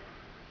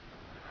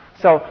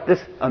 So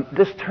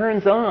this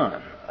turns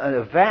on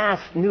a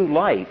vast new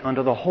light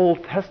under the whole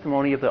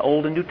testimony of the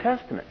Old and New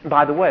Testament. And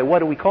by the way, what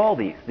do we call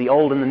these? The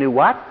Old and the New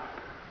what?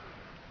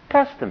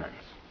 Testaments.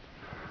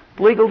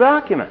 Legal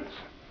documents.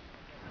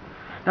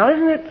 Now,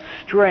 isn't it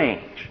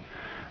strange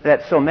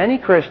that so many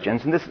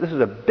Christians, and this is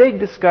a big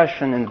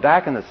discussion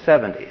back in the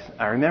 70s.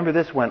 I remember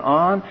this went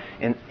on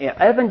in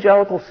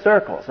evangelical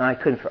circles, and I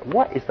couldn't,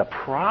 what is the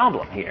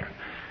problem here?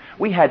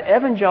 We had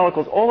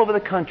evangelicals all over the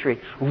country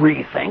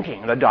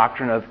rethinking the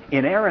doctrine of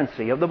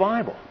inerrancy of the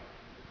Bible.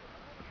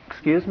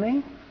 Excuse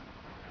me?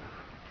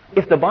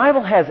 If the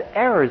Bible has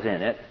errors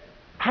in it,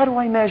 how do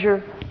I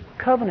measure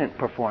covenant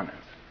performance?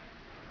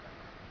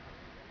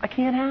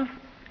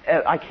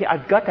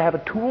 I've got to have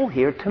a tool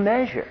here to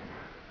measure.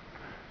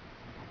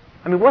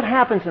 I mean, what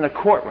happens in a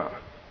courtroom?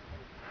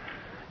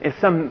 If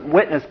some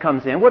witness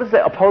comes in, what does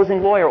the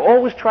opposing lawyer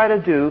always try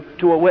to do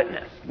to a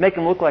witness? Make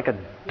him look like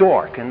a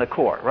dork in the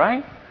court,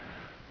 right?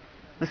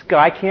 This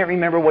guy can't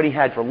remember what he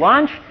had for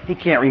lunch. He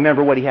can't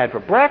remember what he had for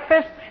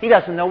breakfast. He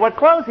doesn't know what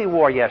clothes he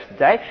wore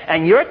yesterday.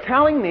 And you're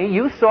telling me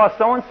you saw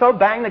so-and-so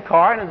bang the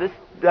car into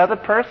this other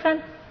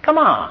person? Come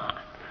on.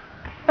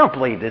 Don't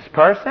believe this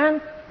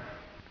person.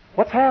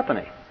 What's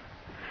happening?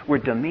 We're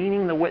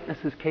demeaning the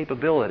witness's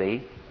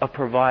capability of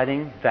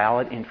providing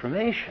valid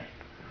information.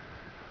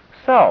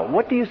 So,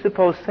 what do you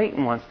suppose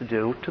Satan wants to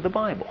do to the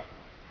Bible?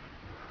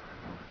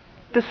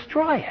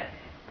 Destroy it.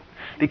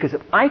 Because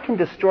if I can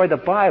destroy the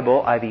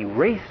Bible, I've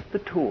erased the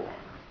tool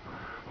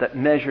that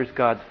measures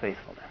God's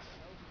faithfulness.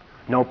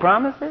 No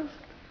promises,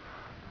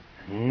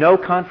 no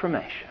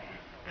confirmation.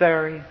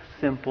 Very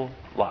simple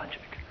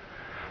logic.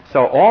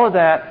 So all of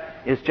that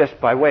is just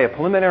by way of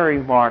preliminary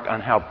remark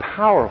on how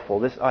powerful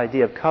this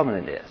idea of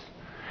covenant is.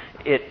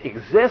 It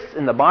exists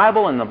in the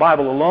Bible and the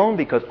Bible alone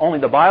because only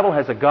the Bible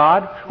has a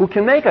God who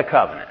can make a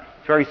covenant.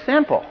 It's very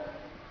simple.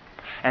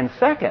 And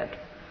second,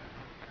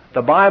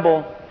 the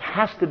Bible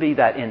has to be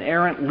that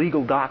inerrant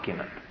legal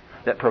document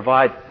that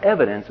provides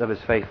evidence of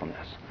His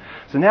faithfulness.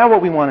 So now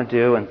what we want to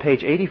do, on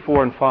page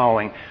 84 and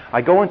following,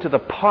 I go into the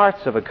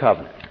parts of a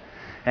covenant.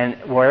 And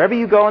wherever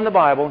you go in the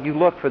Bible, you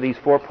look for these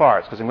 4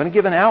 parts, because I'm going to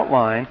give an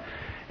outline,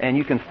 and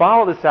you can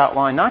follow this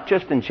outline not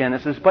just in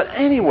Genesis, but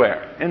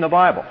anywhere in the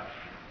Bible.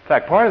 In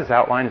fact, part of this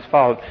outline is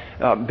followed,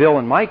 Bill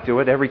and Mike do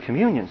it every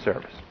communion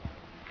service.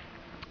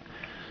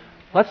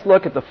 Let's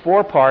look at the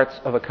 4 parts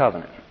of a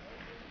covenant.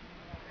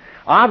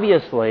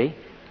 Obviously,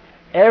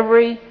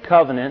 every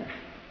covenant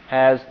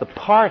has the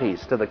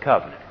parties to the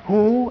covenant.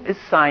 Who is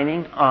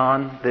signing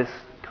on this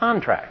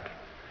contract?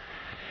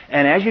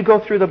 And as you go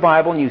through the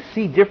Bible and you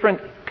see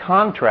different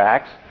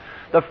contracts,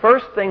 the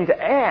first thing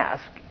to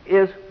ask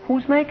is,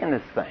 who's making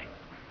this thing?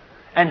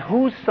 And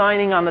who's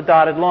signing on the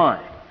dotted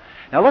line?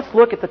 Now let's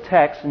look at the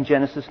text in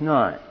Genesis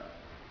 9.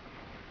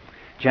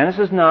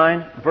 Genesis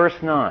 9,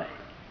 verse 9.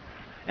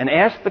 And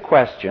ask the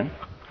question,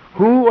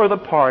 who are the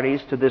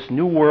parties to this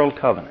new world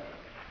covenant?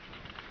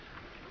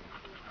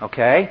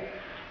 Okay?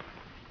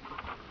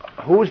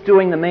 Who's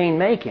doing the main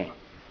making?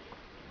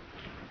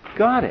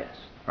 God is,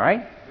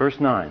 right? Verse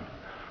 9.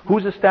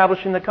 Who's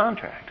establishing the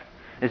contract?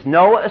 Is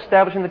Noah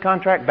establishing the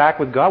contract back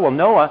with God?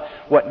 Well,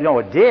 what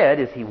Noah did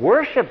is he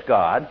worshipped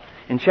God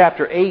in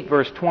chapter 8,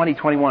 verse 20,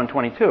 21, and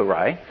 22,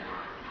 right?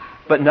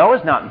 But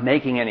Noah's not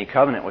making any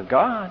covenant with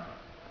God.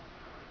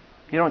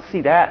 You don't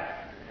see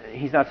that.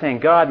 He's not saying,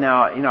 God,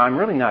 now, I'm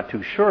really not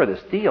too sure of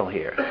this deal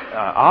here.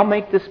 I'll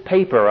make this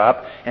paper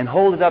up and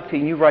hold it up to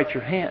you and you write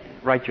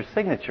your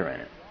signature in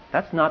it.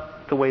 That's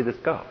not the way this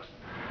goes.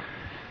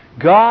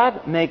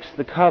 God makes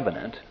the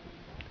covenant,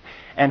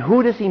 and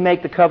who does he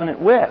make the covenant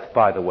with,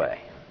 by the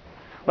way?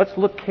 Let's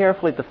look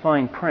carefully at the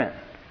fine print.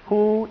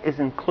 Who is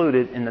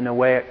included in the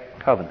Noahic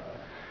covenant?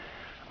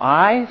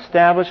 I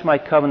establish my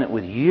covenant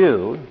with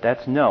you,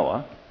 that's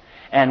Noah,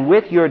 and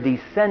with your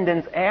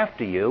descendants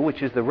after you,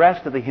 which is the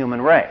rest of the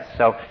human race.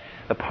 So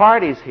the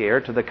parties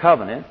here to the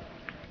covenant,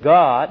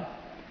 God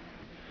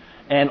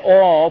and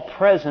all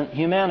present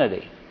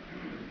humanity.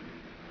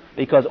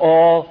 Because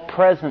all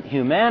present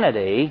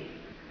humanity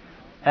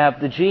have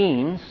the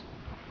genes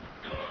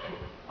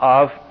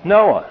of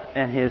Noah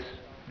and his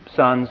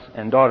sons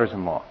and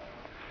daughters-in-law.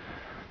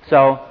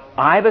 So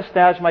I've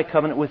established my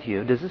covenant with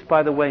you. Does this,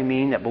 by the way,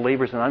 mean that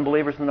believers and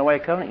unbelievers in the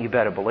Noahic covenant? You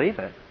better believe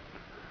it.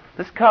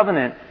 This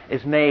covenant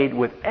is made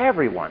with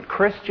everyone,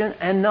 Christian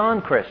and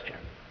non-Christian.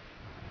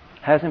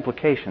 Has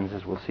implications,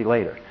 as we'll see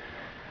later.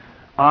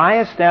 I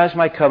establish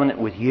my covenant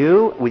with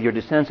you, with your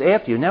descendants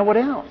after you. Now what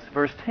else?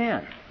 Verse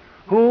 10.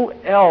 Who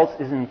else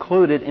is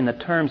included in the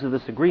terms of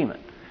this agreement?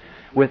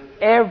 With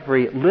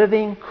every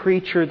living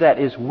creature that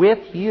is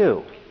with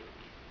you,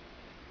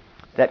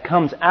 that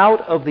comes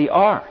out of the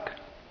ark.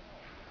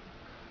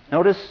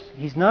 Notice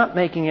he's not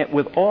making it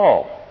with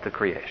all the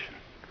creation.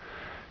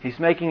 He's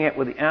making it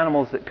with the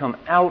animals that come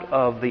out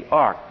of the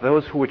ark,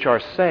 those which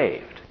are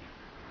saved.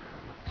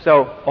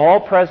 So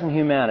all present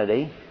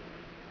humanity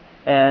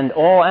and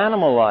all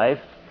animal life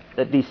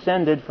that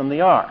descended from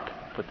the ark.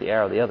 Put the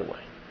arrow the other way.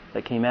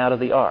 That came out of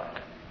the ark.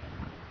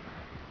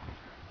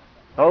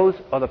 Those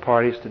are the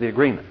parties to the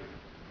agreement.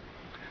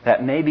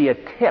 That may be a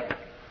tip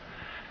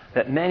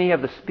that many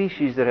of the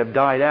species that have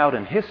died out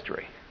in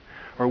history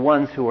were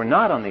ones who were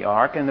not on the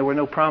ark, and there were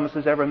no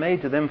promises ever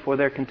made to them for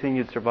their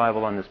continued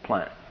survival on this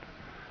planet.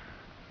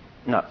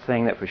 I'm not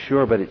saying that for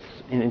sure, but it's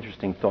an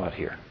interesting thought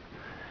here.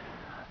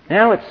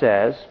 Now it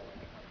says,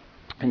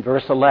 in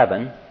verse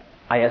 11,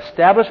 I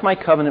establish my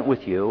covenant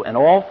with you, and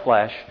all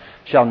flesh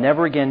shall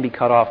never again be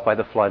cut off by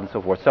the flood, and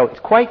so forth. So it's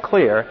quite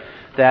clear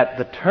that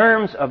the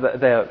terms of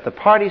the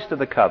parties to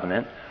the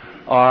covenant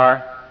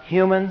are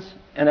humans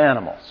and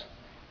animals.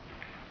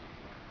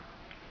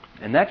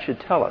 And that should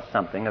tell us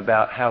something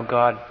about how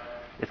God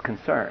is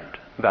concerned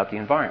about the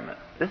environment.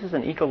 This is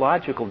an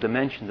ecological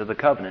dimension to the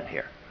covenant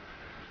here.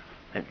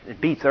 It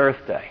beats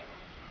Earth Day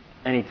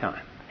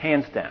anytime,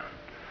 hands down.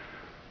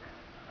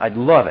 I'd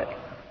love it.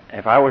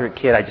 If I were a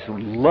kid, I just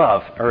would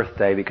love Earth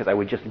Day because I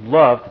would just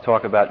love to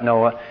talk about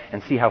Noah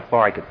and see how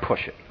far I could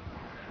push it.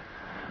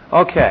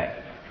 Okay.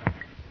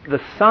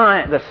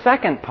 The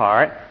second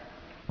part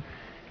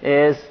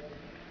is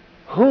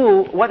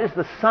what is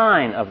the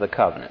sign of the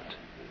covenant?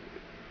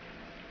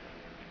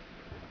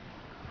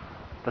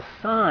 The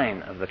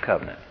sign of the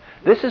covenant.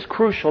 This is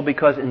crucial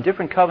because in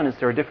different covenants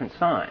there are different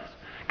signs.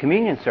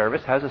 Communion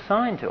service has a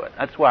sign to it.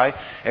 That's why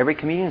every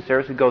communion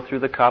service would go through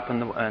the cup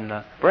and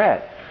the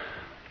bread.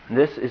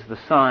 This is the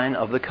sign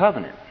of the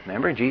covenant.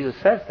 Remember, Jesus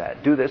says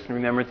that. Do this in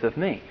remembrance of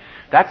me.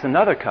 That's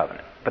another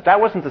covenant. But that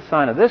wasn't the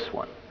sign of this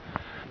one.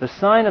 The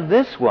sign of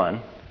this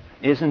one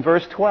is in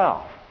verse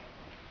 12.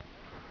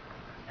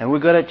 And we're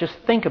going to just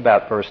think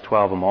about verse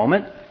 12 a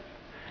moment.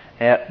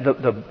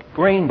 The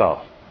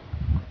rainbow.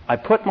 I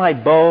put my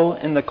bow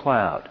in the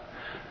cloud.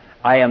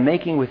 I am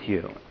making with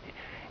you.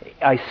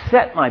 I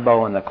set my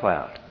bow in the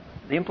cloud.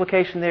 The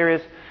implication there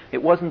is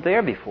it wasn't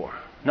there before.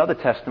 Another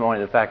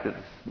testimony of the fact that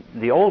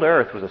the old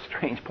earth was a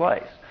strange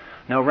place.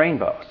 No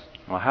rainbows.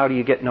 Well, how do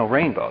you get no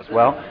rainbows?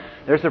 Well,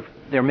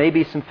 there may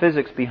be some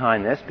physics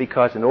behind this,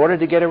 because in order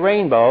to get a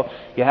rainbow,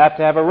 you have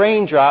to have a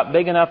raindrop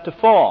big enough to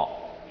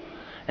fall.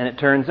 And it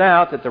turns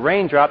out that the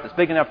raindrop that's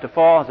big enough to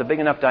fall has a big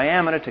enough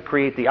diameter to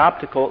create the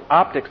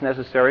optics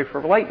necessary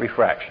for light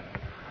refraction.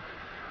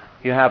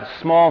 You have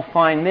small,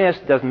 fine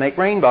mist, doesn't make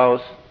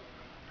rainbows.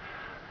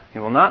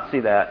 You will not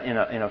see that in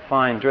a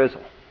fine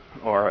drizzle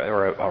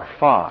or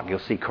fog. You'll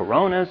see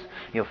coronas.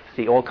 You'll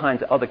see all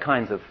kinds of other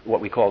kinds of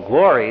what we call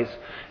glories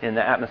in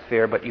the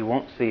atmosphere, but you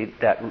won't see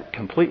that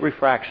complete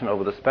refraction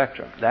over the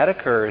spectrum. That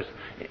occurs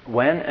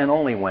when and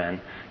only when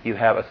you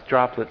have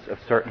droplets of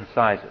certain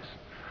sizes.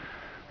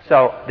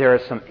 So there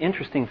is some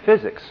interesting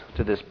physics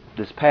to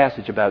this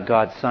passage about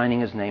God signing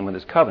his name with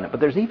his covenant.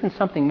 But there's even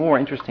something more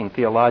interesting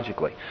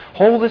theologically.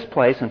 Hold this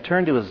place and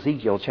turn to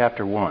Ezekiel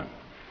chapter 1.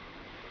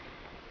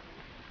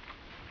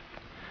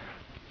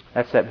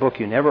 That's that book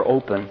you never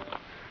open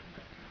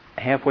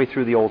halfway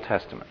through the Old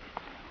Testament.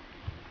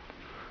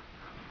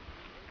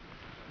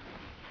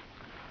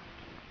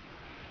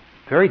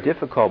 Very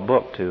difficult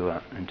book to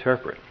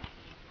interpret.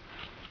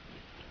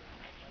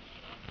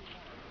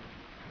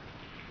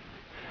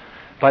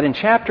 But in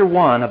chapter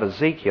 1 of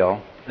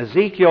Ezekiel,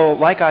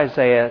 like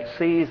Isaiah,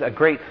 sees a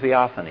great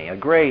theophany, a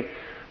great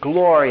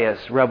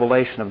glorious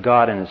revelation of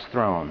God and his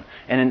throne.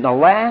 And in the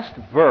last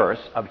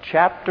verse of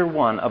chapter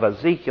 1 of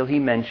Ezekiel, he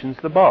mentions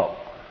the bow.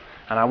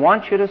 And I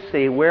want you to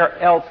see where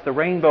else the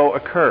rainbow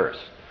occurs.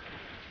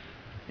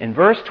 In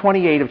verse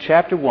 28 of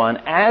chapter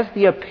 1, as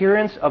the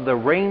appearance of the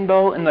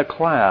rainbow in the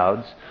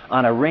clouds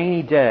on a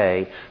rainy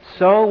day,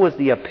 so was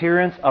the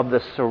appearance of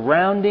the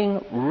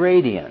surrounding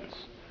radiance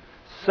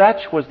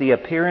Such was the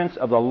appearance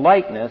of the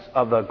likeness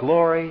of the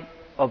glory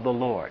of the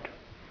Lord.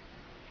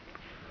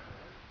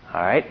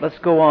 All right, let's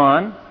go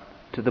on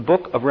to the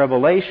book of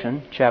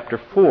Revelation, chapter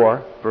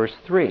 4, verse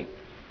 3.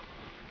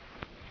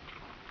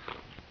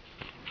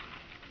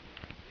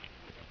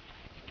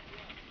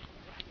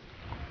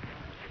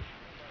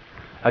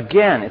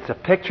 Again, it's a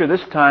picture,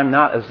 this time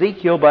not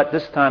Ezekiel, but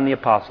this time the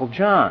Apostle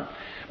John.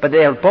 But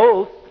they are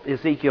both,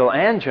 Ezekiel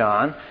and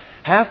John,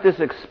 have this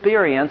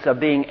experience of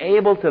being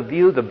able to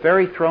view the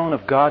very throne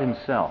of God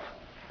Himself.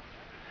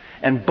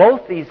 And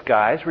both these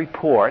guys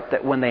report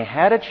that when they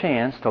had a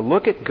chance to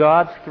look at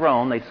God's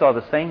throne, they saw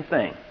the same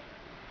thing.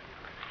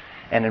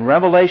 And in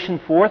Revelation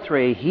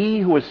 4:3, he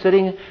who was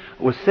sitting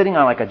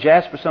on like a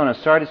jasper stone, a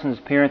sardis in his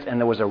appearance, and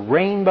there was a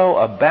rainbow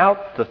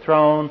about the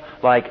throne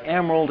like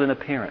emerald in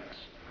appearance.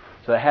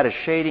 So it had a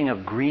shading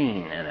of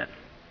green in it.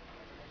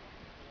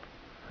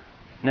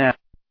 Now,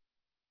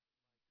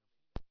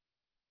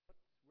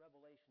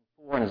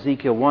 Revelation 4 and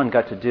Ezekiel 1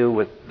 got to do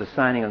with the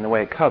signing of the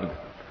Noahic covenant.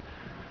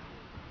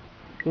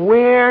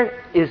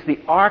 Where is the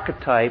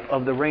archetype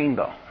of the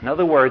rainbow? In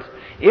other words,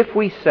 if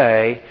we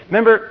say,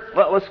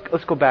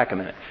 let's go back a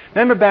minute.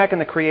 Remember back in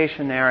the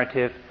creation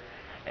narrative,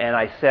 and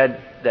I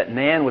said that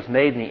man was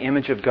made in the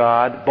image of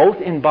God,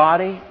 both in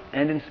body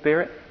and in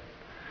spirit?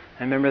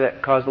 I remember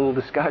that caused a little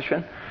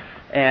discussion.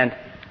 And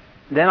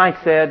then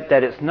I said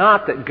that it's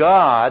not that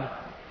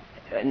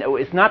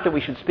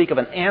we should speak of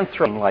an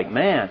anthropomorph like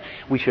man.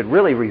 We should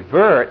really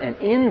revert and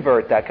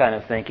invert that kind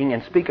of thinking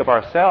and speak of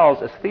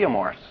ourselves as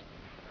theomorphs.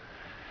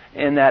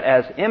 In that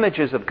as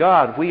images of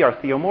God, we are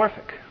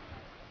theomorphic.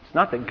 It's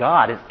not that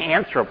God is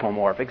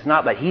anthropomorphic. It's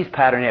not that He's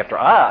patterned after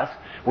us.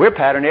 We're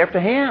patterned after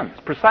Him.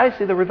 It's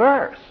precisely the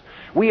reverse.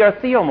 We are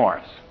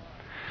theomorphs.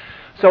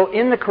 So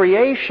in the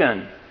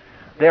creation,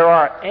 there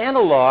are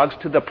analogs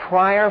to the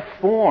prior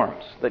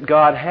forms that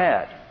God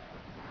had.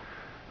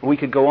 We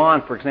could go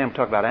on, for example,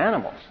 talk about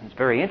animals. It's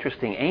very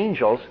interesting.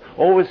 Angels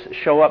always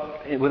show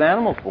up with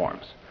animal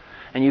forms.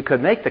 And you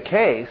could make the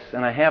case,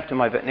 and I have to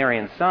my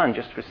veterinarian son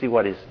just to see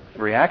what his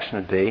reaction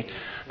would be,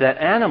 that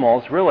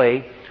animals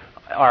really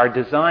are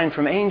designed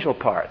from angel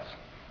parts.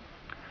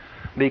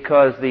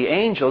 Because the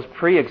angels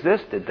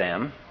pre-existed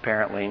them,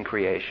 apparently, in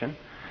creation.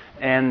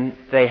 And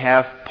they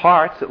have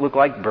parts that look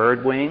like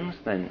bird wings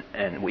and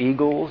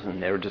eagles,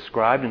 and they're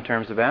described in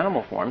terms of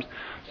animal forms.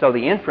 So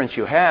the inference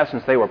you have,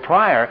 since they were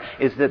prior,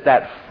 is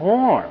that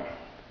form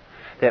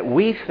that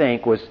we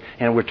think was,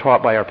 and we're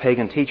taught by our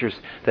pagan teachers,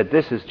 that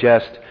this is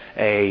just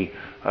a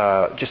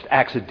just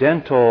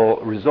accidental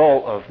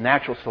result of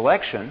natural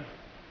selection.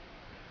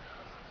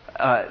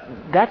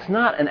 That's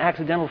not an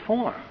accidental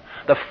form.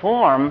 The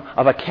form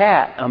of a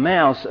cat, a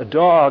mouse, a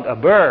dog, a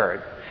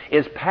bird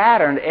is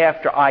patterned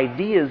after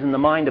ideas in the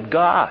mind of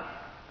God.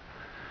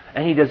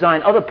 And He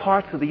designed other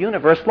parts of the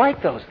universe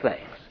like those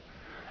things.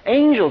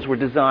 Angels were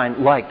designed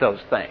like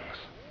those things.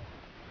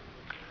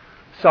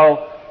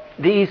 So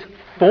these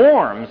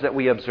forms that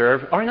we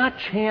observe are not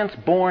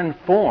chance-born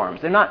forms.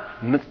 They're not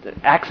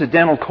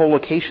accidental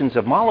collocations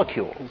of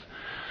molecules.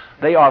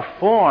 They are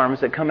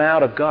forms that come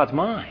out of God's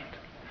mind.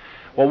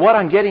 Well, what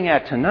I'm getting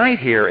at tonight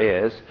here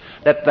is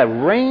that the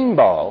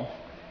rainbow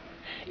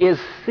is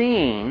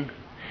seen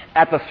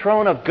at the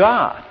throne of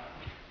God.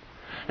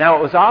 Now,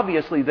 it was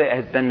obviously it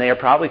had been there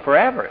probably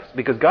forever,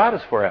 because God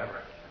is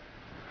forever.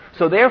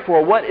 So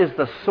therefore, what is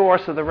the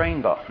source of the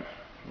rainbow?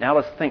 Now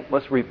let's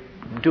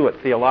do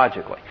it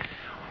theologically.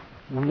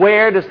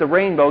 Where does the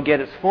rainbow get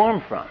its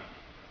form from?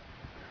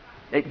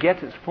 It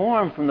gets its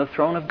form from the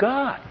throne of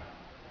God.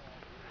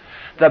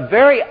 The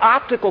very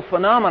optical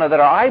phenomena that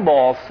our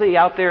eyeballs see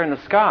out there in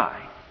the sky.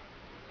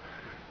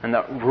 And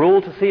the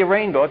rule to see a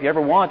rainbow, if you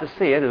ever want to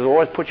see it, is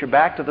always put your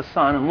back to the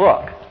sun and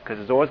look, because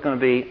it's always going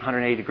to be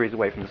 180 degrees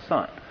away from the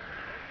sun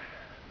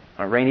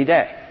on a rainy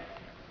day.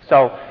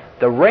 So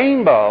the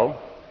rainbow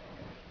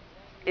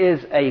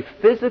is a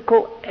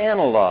physical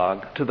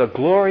analog to the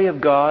glory of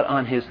God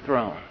on His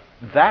throne.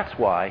 That's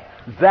why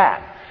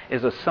that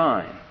is a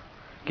sign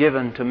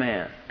given to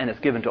man. And it's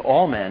given to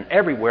all men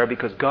everywhere,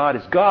 because God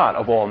is God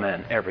of all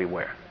men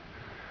everywhere.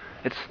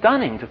 It's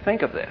stunning to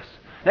think of this.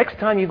 Next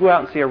time you go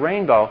out and see a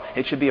rainbow,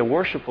 it should be a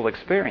worshipful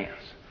experience.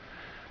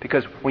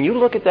 Because when you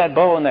look at that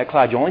bow in that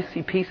cloud, you only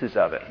see pieces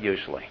of it,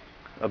 usually.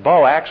 A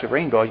bow, actually, a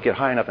rainbow, you get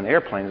high enough in the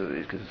airplane,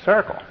 it's a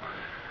circle.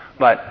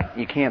 But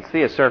you can't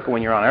see a circle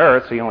when you're on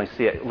Earth, so you only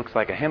see it looks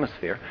like a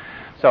hemisphere.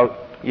 So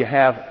you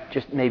have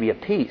just maybe a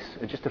piece,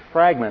 just a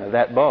fragment of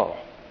that bow.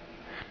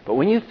 But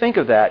when you think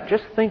of that,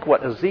 just think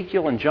what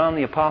Ezekiel and John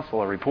the Apostle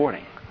are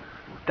reporting.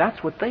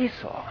 That's what they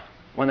saw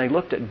when they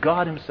looked at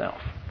God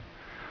Himself.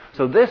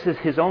 So this is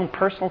His own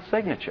personal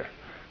signature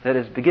that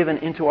is given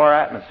into our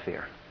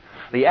atmosphere.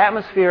 The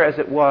atmosphere, as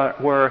it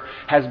were,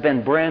 has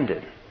been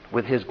branded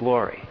with His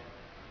glory.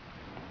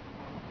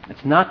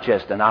 It's not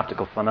just an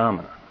optical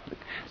phenomenon.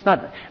 It's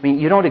not.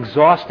 You don't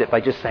exhaust it by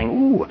just saying,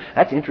 "Ooh,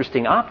 that's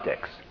interesting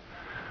optics."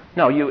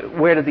 No,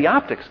 where did the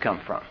optics come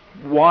from?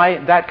 Why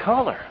that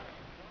color?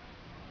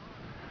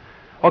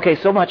 Okay,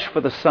 so much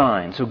for the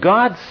signs. So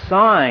God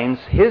signs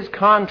His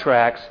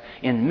contracts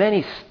in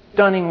many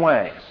stunning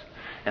ways.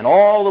 And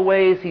all the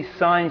ways he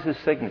signs his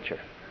signature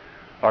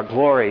are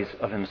glories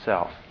of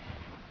himself.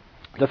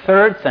 The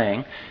third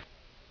thing,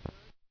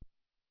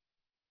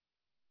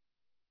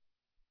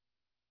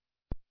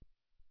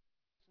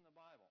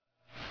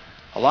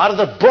 a lot of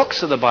the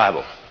books of the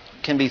Bible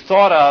can be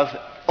thought of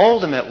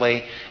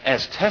ultimately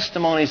as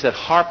testimonies that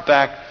hark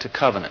back to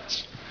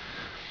covenants.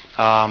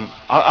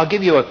 I'll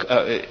give you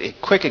a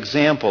quick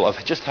example of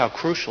just how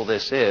crucial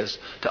this is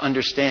to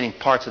understanding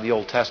parts of the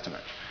Old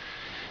Testament.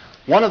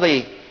 One of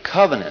the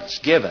covenants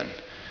given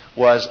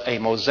was the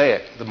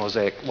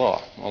Mosaic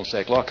Law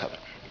covenant.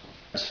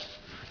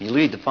 You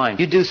lead the fine.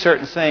 You do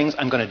certain things,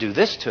 I'm going to do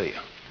this to you.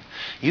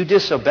 You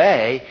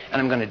disobey,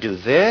 and I'm going to do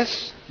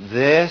this,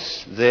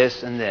 this,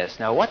 this, and this.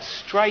 Now, what's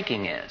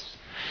striking is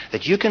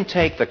that you can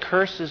take the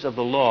curses of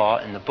the law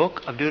in the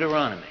book of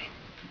Deuteronomy,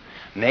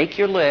 make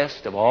your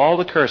list of all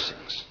the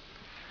cursings,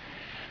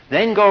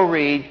 then go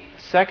read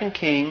 2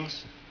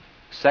 Kings,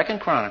 2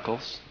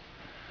 Chronicles,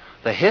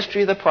 the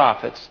history of the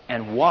prophets,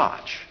 and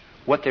watch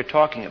what they're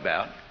talking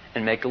about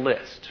and make a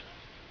list.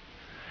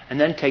 And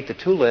then take the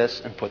two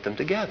lists and put them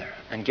together.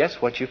 And guess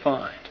what you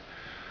find?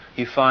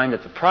 You find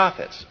that the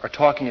prophets are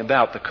talking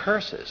about the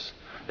curses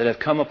that have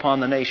come upon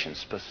the nation,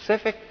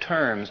 specific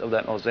terms of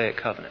that Mosaic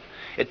covenant.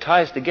 It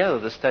ties together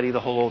the study of the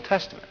whole Old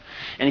Testament.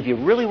 And if you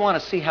really want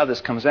to see how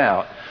this comes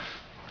out,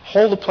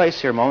 hold the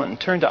place here a moment and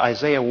turn to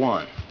Isaiah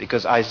 1.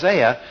 Because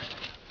Isaiah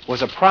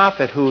was a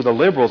prophet who the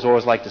liberals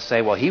always like to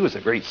say, well, he was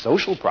a great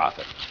social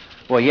prophet.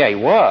 Well, yeah, he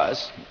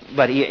was,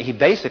 but he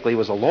basically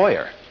was a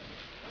lawyer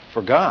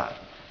for God.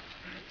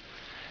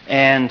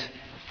 And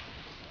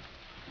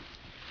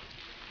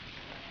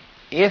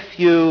if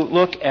you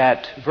look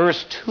at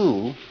verse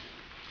 2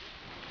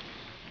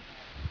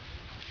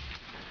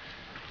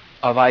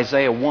 of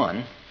Isaiah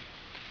 1,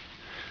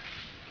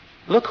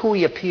 look who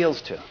he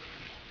appeals to.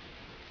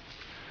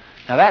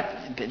 Now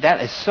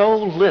that is so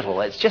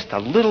little. It's just a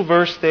little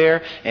verse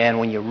there, and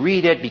when you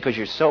read it, because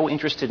you're so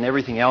interested in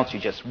everything else, you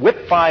just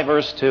whip by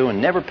verse 2 and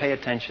never pay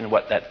attention to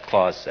what that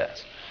clause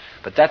says.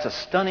 But that's a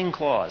stunning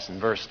clause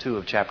in verse 2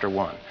 of chapter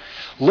 1.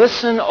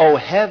 Listen, O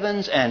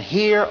heavens, and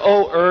hear,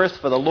 O earth,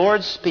 for the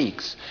Lord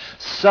speaks.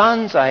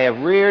 Sons I have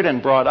reared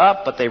and brought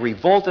up, but they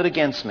revolted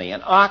against me.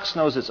 An ox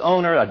knows its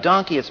owner, a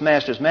donkey its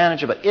master's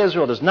manager, but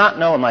Israel does not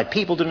know, and my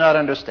people do not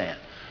understand.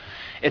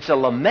 It's a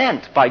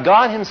lament by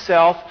God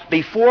himself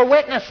before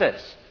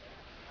witnesses.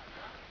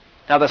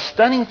 Now the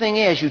stunning thing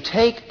is, you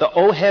take the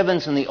O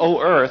heavens and the O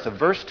earth of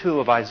verse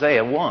 2 of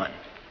Isaiah 1,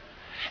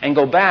 and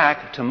go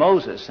back to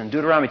Moses in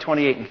Deuteronomy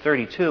 28 and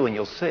 32, and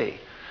you'll see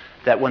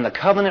that when the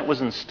covenant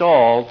was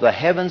installed, the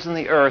heavens and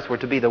the earth were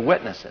to be the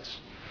witnesses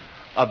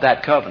of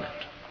that covenant.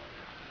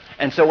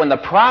 And so when the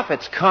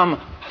prophets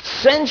come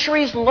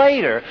centuries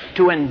later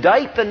to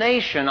indict the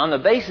nation on the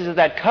basis of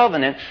that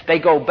covenant, they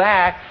go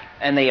back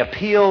and they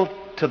appeal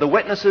to the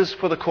witnesses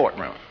for the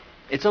courtroom.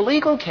 It's a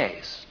legal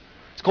case.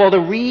 It's called a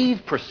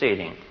Reeve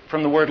proceeding,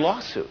 from the word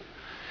lawsuit.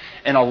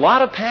 And a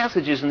lot of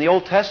passages in the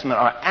Old Testament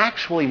are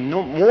actually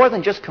more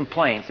than just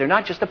complaints. They're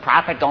not just the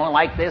prophet don't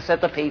like this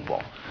at the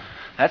people.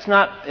 That's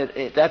not.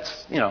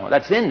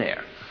 That's in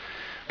there.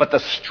 But the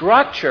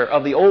structure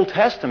of the Old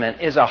Testament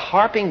is a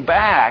harping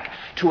back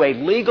to a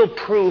legal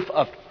proof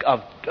of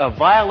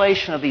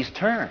violation of these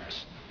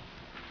terms.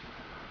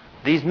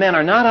 These men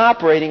are not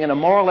operating in a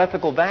moral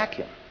ethical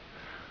vacuum.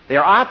 They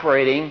are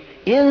operating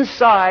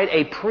inside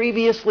a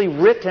previously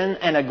written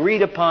and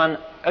agreed upon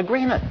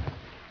agreement.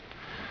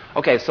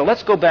 Okay, so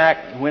let's go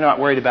back. We're not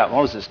worried about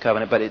Moses'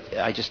 covenant, but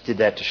I just did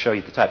that to show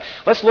you the type.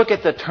 Let's look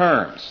at the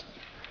terms,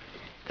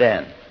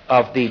 then,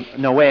 of the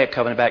Noahic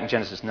covenant back in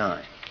Genesis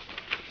 9.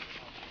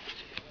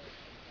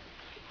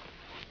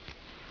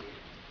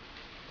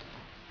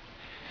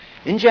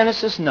 In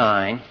Genesis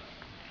 9,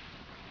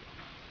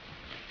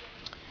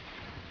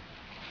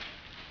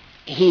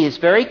 he is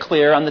very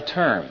clear on the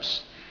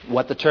terms.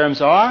 What the terms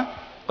are,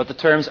 what the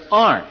terms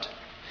aren't.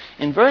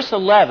 In verse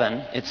 11,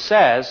 it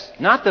says,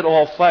 not that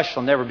all flesh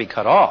shall never be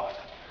cut off.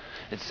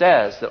 It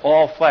says that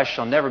all flesh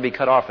shall never be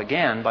cut off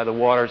again by the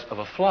waters of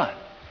a flood.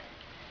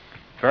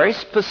 Very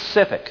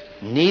specific.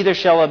 Neither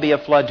shall there be a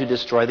flood to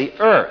destroy the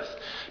earth.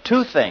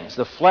 Two things,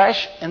 the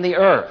flesh and the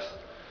earth.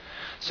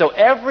 So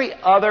every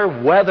other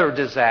weather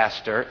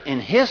disaster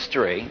in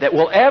history that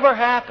will ever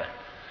happen,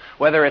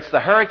 whether it's the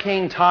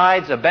hurricane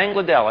tides of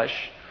Bangladesh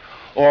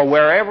or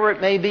wherever it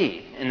may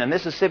be, in the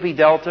Mississippi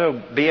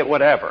Delta, be it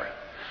whatever,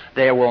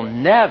 there will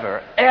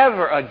never,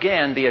 ever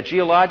again be a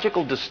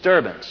geological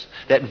disturbance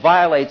that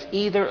violates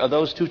either of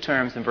those two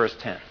terms in verse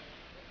 10.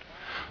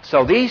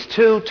 So these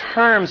two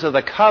terms of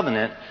the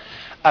covenant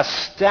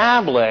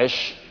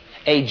establish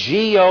a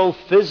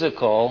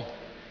geophysical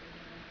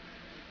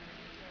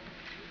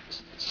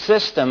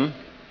system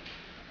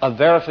of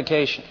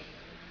verification.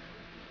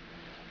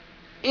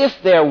 If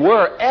there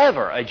were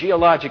ever a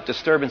geologic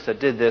disturbance that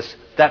did this,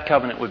 that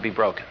covenant would be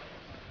broken.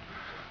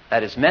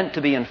 That is meant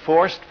to be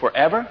enforced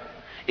forever.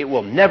 It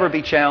will never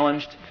be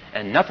challenged,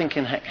 and nothing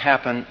can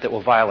happen that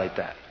will violate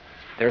that.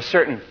 There are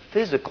certain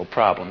physical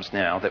problems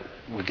now that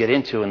we'll get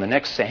into in the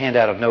next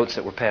handout of notes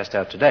that were passed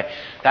out today.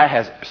 That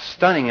has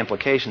stunning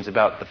implications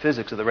about the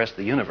physics of the rest of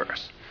the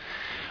universe.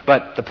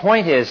 But the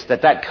point is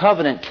that that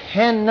covenant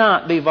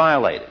cannot be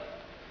violated.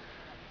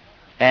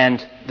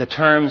 And the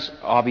terms,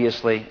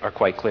 obviously, are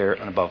quite clear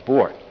and above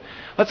board.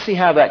 Let's see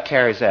how that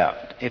carries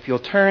out. If you'll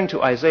turn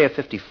to Isaiah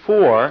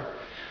 54,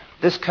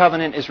 this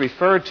covenant is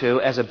referred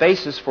to as a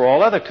basis for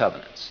all other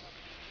covenants.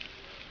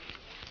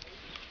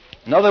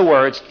 In other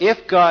words,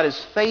 if God is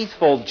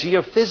faithful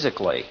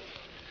geophysically,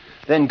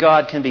 then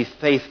God can be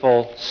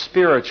faithful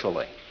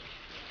spiritually.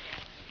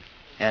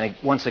 And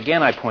once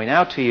again, I point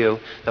out to you,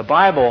 the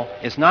Bible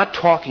is not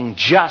talking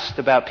just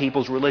about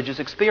people's religious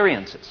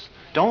experiences.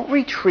 Don't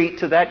retreat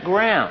to that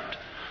ground.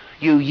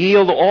 You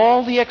yield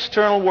all the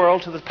external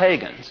world to the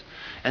pagans,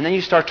 and then you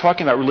start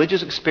talking about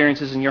religious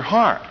experiences in your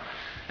heart,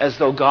 as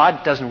though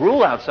God doesn't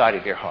rule outside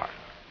of your heart.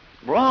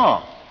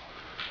 Wrong.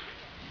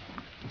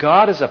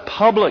 God is a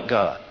public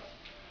God.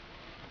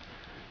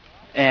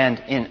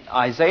 And in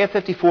Isaiah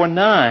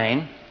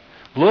 54:9,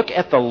 look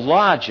at the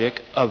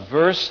logic of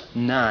verse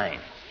 9.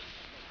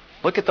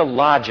 Look at the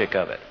logic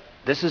of it.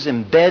 This is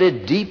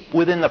embedded deep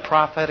within the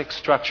prophetic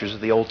structures of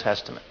the Old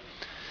Testament.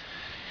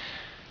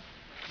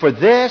 For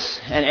this,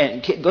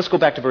 and let's go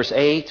back to verse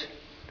 8.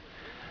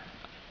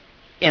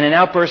 In an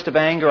outburst of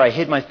anger, I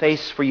hid my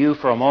face for you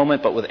for a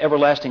moment, but with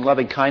everlasting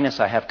loving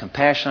kindness I have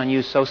compassion on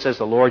you. So says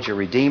the Lord your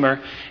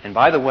Redeemer. And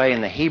by the way,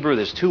 in the Hebrew,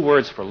 there's two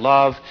words for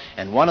love,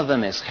 and one of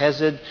them is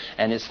hesed,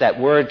 and it's that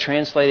word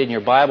translated in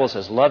your Bibles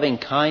as loving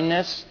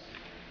kindness.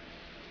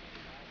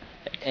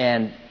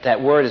 And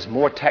that word is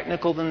more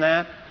technical than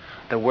that.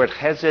 The word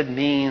hesed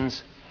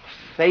means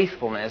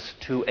faithfulness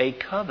to a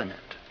covenant.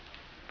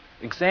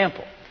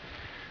 Example,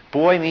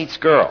 boy meets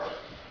girl.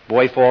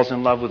 Boy falls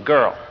in love with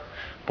girl.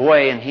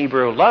 Boy in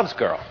Hebrew loves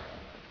girl.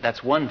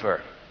 That's one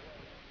verb.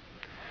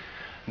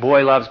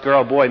 Boy loves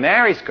girl. Boy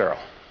marries girl.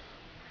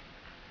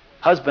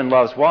 Husband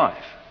loves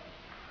wife.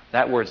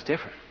 That word's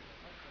different.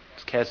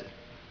 It's kesed.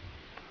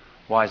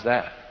 Why is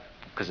that?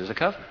 Because there's a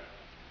covenant.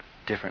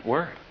 Different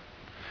word.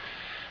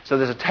 So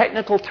there's a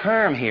technical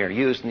term here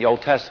used in the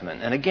Old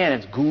Testament. And again,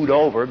 it's gooed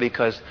over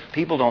because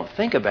people don't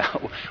think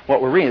about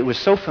what we're reading. We're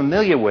so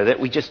familiar with it,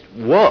 we just,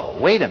 whoa,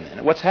 wait a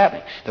minute, what's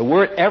happening? The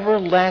word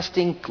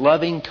everlasting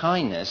loving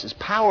kindness is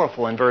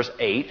powerful in verse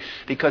 8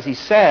 because he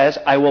says,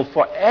 I will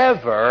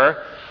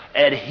forever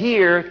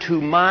adhere to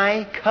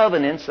my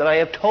covenants that I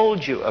have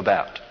told you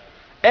about.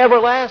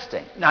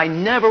 Everlasting. I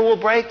never will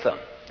break them.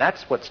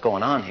 That's what's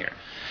going on here.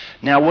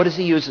 Now, what does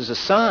he use as a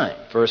sign?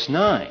 Verse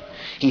 9.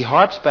 He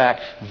harps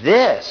back,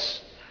 this,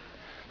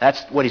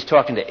 that's what he's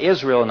talking to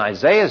Israel in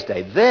Isaiah's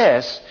day,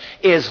 this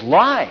is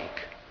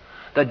like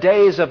the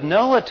days of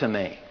Noah to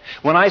me.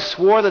 When I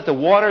swore that the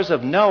waters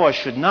of Noah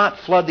should not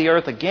flood the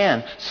earth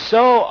again,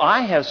 so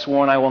I have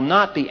sworn I will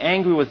not be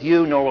angry with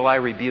you, nor will I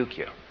rebuke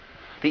you.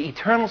 The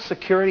eternal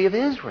security of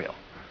Israel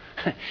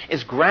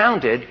is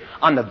grounded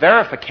on the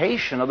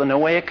verification of the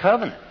Noahic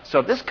covenant. So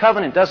if this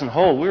covenant doesn't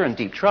hold, we're in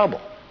deep trouble.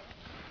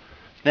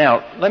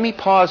 Now, let me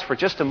pause for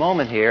just a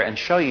moment here and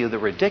show you the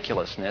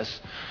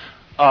ridiculousness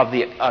of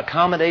the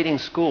accommodating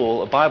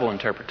school of Bible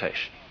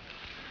interpretation.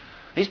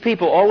 These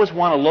people always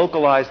want to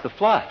localize the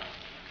flood.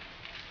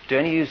 Do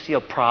any of you see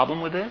a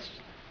problem with this?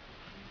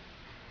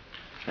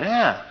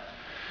 Yeah.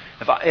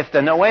 If the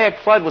Noahic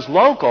flood was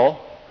local,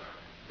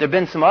 there have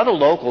been some other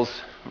locals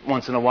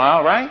once in a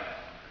while, right?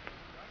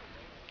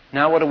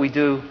 Now what do we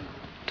do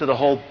to the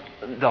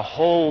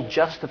whole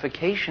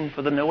justification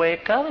for the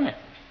Noahic covenant?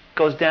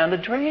 Goes down the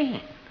drain.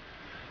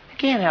 You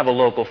can't have a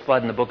local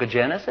flood in the book of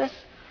Genesis.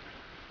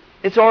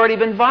 It's already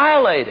been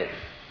violated.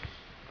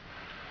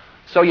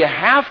 So you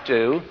have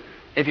to,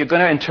 if you're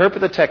going to interpret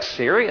the text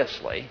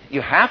seriously,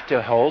 you have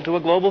to hold to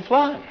a global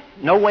flood.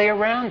 No way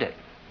around it.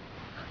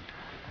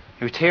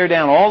 You tear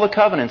down all the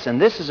covenants,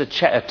 and this is a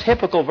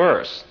typical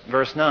verse,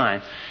 verse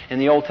 9, in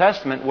the Old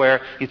Testament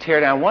where you tear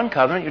down one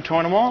covenant, you're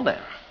tearing them all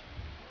down.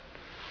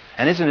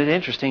 And isn't it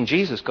interesting?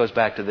 Jesus goes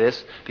back to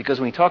this because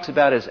when he talks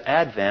about his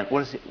advent,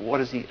 what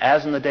is he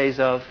as in the days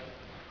of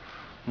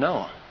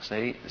Noah?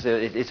 See, so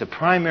it's a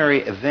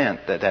primary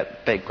event,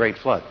 that big great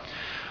flood.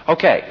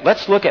 Okay,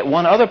 let's look at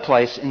one other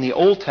place in the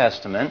Old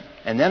Testament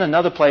and then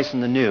another place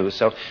in the New.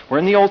 So we're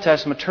in the Old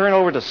Testament. Turn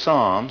over to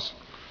Psalms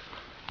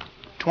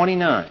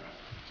 29.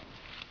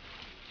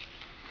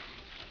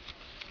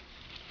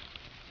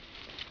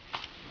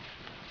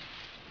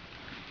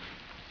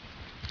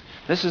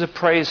 This is a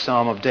praise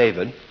psalm of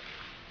David.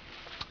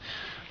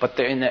 But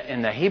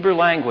in the Hebrew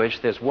language,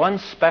 there's one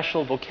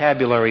special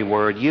vocabulary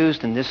word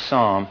used in this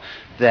psalm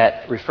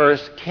that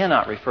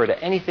cannot refer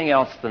to anything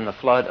else than the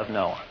flood of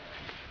Noah.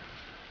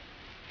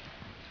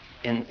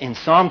 In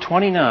Psalm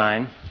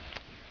 29,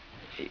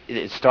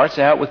 it starts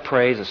out with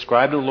praise.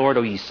 Ascribe to the Lord,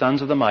 O ye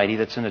sons of the mighty.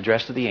 That's an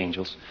address to the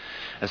angels.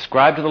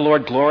 Ascribe to the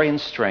Lord glory and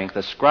strength.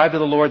 Ascribe to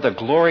the Lord the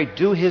glory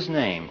due his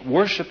name.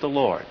 Worship the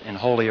Lord in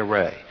holy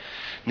array.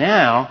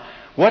 Now,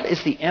 what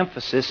is the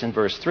emphasis in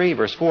verse 3,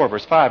 verse 4,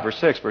 verse 5, verse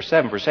 6, verse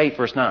 7, verse 8,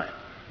 verse 9?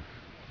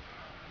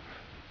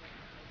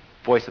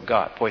 Voice of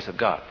God, voice of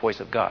God, voice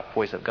of God,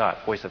 voice of God,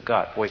 voice of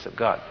God, voice of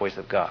God, voice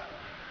of God.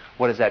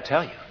 What does that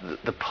tell you?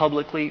 The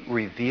publicly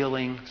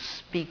revealing,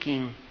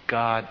 speaking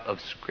God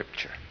of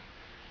Scripture.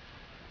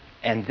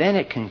 And then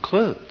it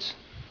concludes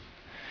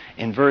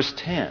in verse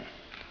 10.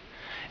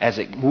 As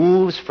it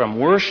moves from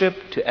worship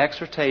to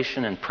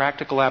exhortation and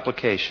practical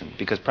application,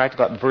 because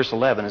verse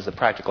 11 is the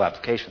practical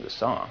application of the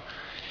song.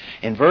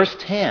 In verse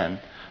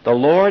 10, the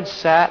Lord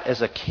sat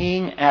as a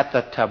king at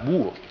the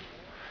tabor.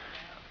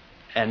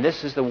 And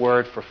this is the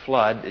word for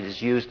flood. It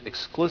is used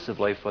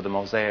exclusively for the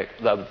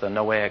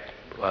Noahic,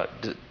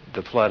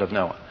 the flood of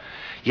Noah.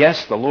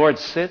 Yes, the Lord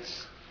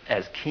sits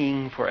as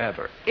king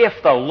forever.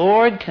 If the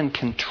Lord can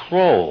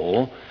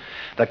control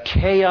the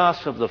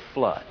chaos of the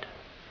flood,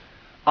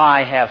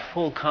 I have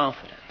full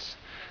confidence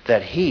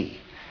that He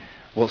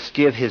will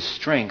give His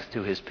strength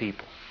to His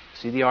people.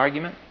 See the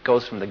argument? It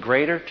goes from the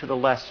greater to the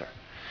lesser.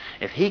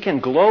 If He can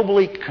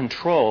globally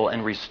control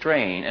and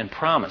restrain and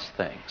promise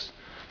things,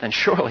 then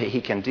surely He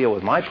can deal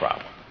with my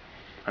problem.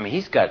 I mean,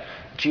 He's got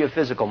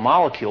geophysical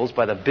molecules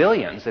by the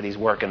billions that He's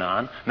working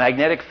on,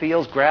 magnetic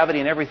fields, gravity,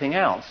 and everything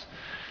else.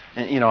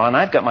 And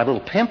I've got my little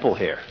pimple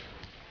here.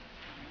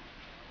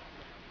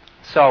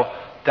 So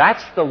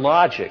that's the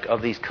logic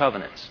of these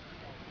covenants.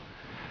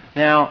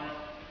 Now,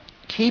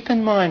 keep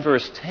in mind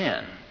verse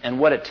 10 and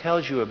what it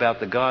tells you about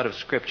the God of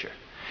Scripture.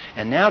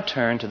 And now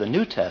turn to the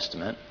New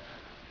Testament,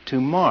 to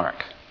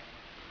Mark,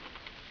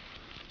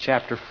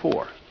 chapter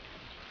 4.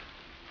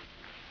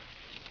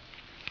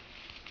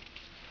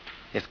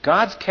 If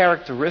God's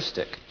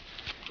characteristic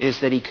is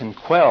that He can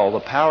quell the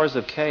powers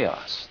of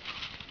chaos,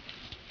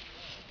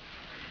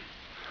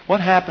 what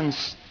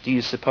happens, do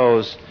you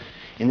suppose,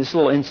 in this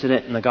little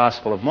incident in the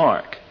Gospel of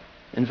Mark?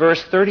 In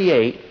verse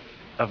 38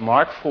 of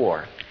Mark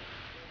 4,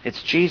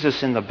 it's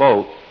Jesus in the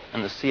boat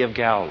on the Sea of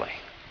Galilee.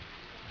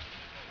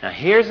 Now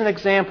here's an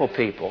example,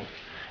 people,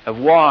 of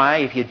why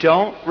if you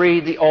don't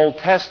read the Old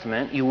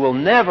Testament, you will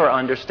never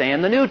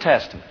understand the New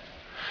Testament.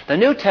 The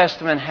New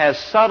Testament has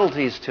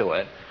subtleties to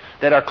it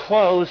that are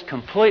closed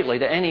completely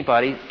to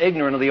anybody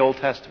ignorant of the Old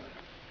Testament.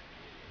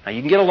 Now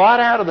you can get a lot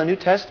out of the New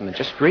Testament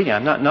just reading.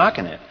 I'm not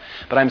knocking it.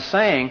 But I'm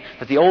saying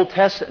that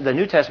the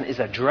New Testament is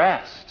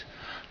addressed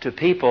to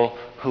people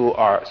who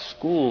are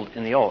schooled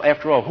in the Old.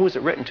 After all, who was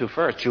it written to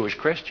first? Jewish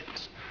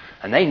Christians.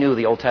 And they knew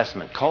the Old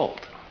Testament cold.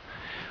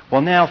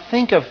 Well, now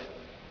think of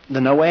the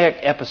Noahic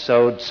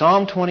episode,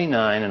 Psalm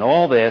 29, and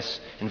all this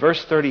in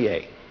verse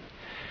 38.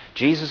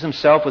 Jesus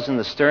Himself was in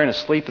the stern,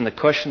 asleep in the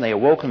cushion. They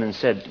awoke Him and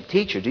said,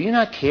 "Teacher, do you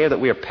not care that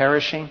we are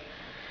perishing?"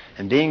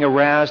 And being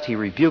aroused, He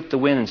rebuked the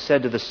wind and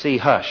said to the sea,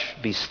 "Hush,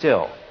 be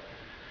still."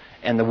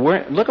 And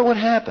look at what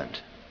happened.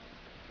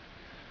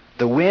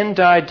 The wind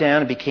died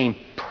down and became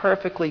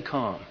perfectly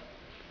calm.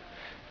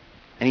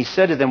 And He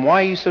said to them,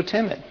 "Why are you so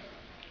timid?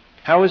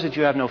 How is it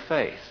you have no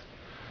faith?"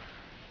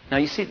 Now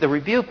you see, the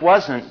rebuke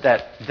wasn't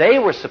that they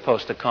were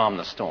supposed to calm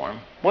the storm.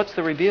 What's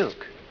the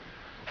rebuke?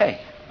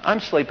 Hey, I'm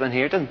sleeping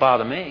here. It doesn't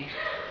bother me.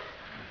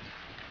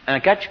 And I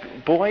got you,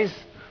 boys,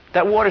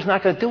 that water's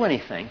not going to do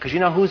anything. Because you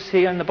know who's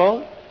here in the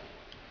boat?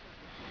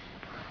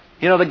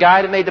 You know the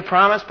guy that made the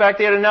promise back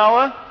there to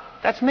Noah?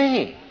 That's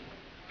me.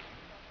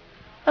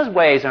 Those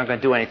waves aren't going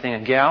to do anything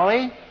in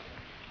Galilee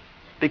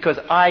because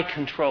I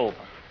control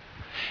them.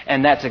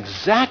 And that's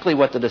exactly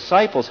what the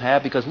disciples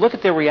have, because look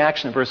at their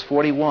reaction in verse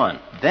 41.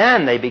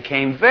 Then they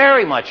became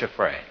very much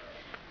afraid.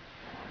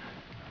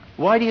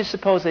 Why do you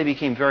suppose they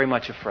became very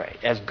much afraid?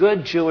 As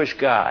good Jewish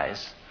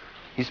guys,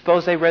 you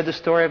suppose they read the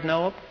story of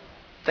Noah?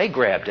 They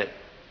grabbed it.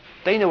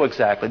 They knew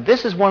exactly.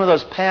 This is one of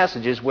those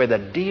passages where the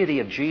deity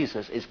of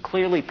Jesus is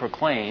clearly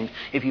proclaimed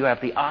if you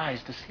have the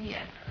eyes to see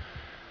it.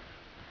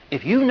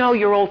 If you know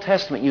your Old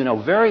Testament, you know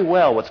very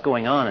well what's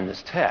going on in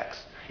this text.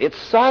 It's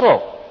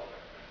subtle.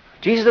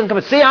 Jesus doesn't come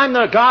and say, I'm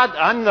the God,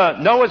 I'm the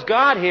Noah's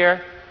God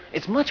here.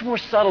 It's much more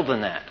subtle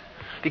than that.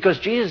 Because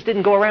Jesus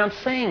didn't go around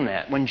saying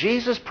that. When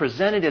Jesus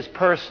presented His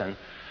person,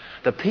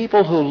 the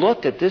people who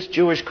looked at this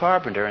Jewish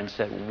carpenter and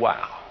said,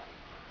 wow,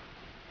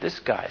 this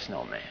guy's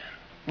no man.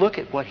 Look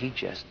at what he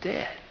just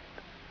did.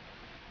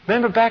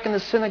 Remember back in the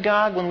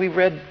synagogue when we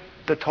read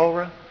the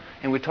Torah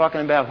and we're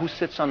talking about who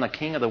sits on the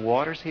king of the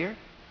waters here?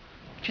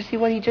 Did you see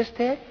what he just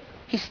did?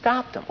 He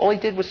stopped them. All he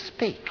did was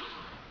speak.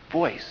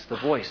 Voice, the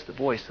voice, the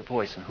voice, the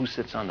voice, and who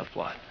sits on the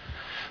flood.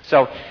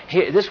 So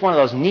here, this is one of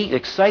those neat,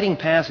 exciting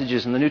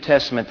passages in the New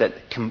Testament that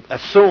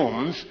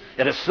assumes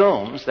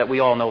that we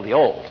all know the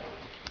Old.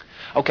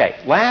 Okay,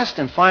 last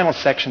and final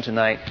section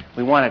tonight,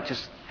 we want to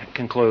just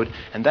conclude,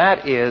 and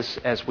that is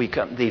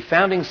the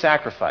founding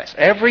sacrifice.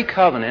 Every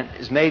covenant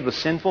is made with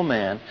sinful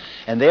man,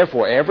 and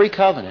therefore every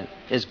covenant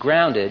is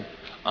grounded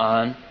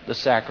on the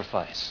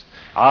sacrifice.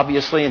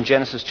 Obviously, in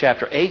Genesis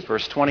chapter 8,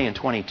 verse 20 and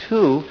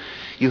 22,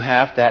 you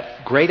have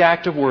that great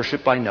act of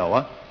worship by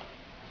Noah.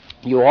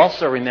 You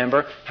also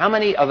remember, how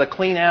many of the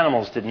clean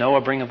animals did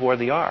Noah bring aboard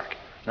the ark?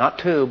 Not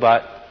 2,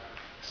 but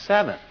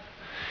 7.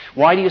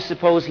 Why do you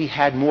suppose he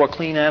had more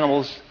clean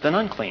animals than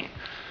unclean?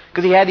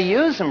 Because he had to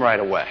use them right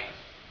away.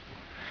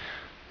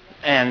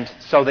 And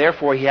so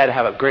therefore he had to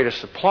have a greater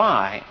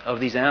supply of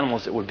these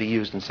animals that would be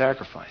used in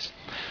sacrifice.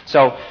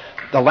 So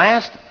the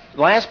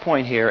last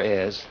point here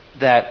is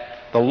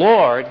that the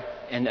Lord,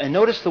 and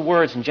notice the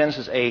words in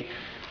Genesis 8,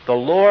 the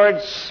Lord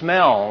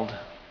smelled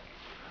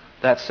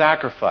that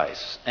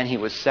sacrifice and he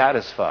was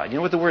satisfied. You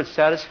know what the word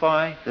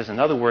satisfy? There's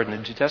another word in the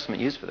New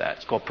Testament used for that.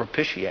 It's called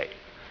propitiate.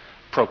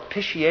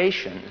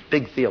 Propitiation is a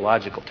big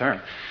theological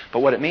term.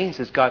 But what it means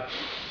is God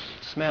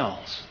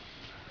smells.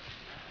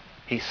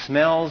 He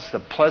smells the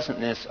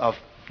pleasantness of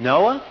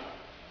Noah?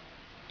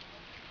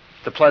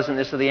 The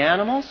pleasantness of the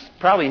animals?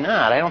 Probably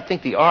not. I don't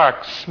think the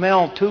ark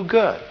smelled too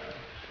good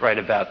right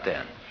about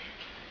then.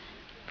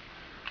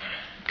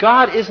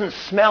 God isn't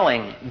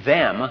smelling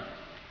them.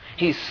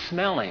 He's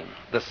smelling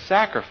the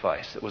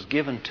sacrifice that was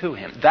given to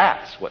him.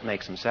 That's what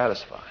makes him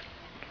satisfied,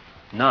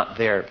 not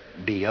their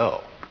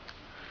B.O.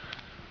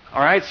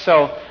 All right,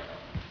 so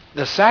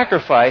the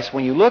sacrifice,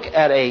 when you look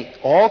at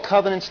all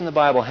covenants in the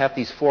Bible have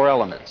these four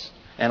elements.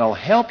 And it'll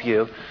help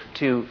you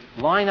to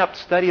line up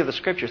study of the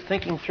Scriptures,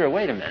 thinking through,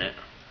 wait a minute,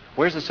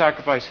 where's the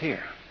sacrifice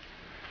here?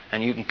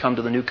 And you can come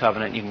to the New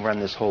Covenant and you can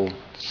run this whole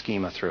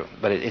schema through.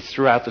 But it's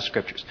throughout the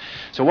Scriptures.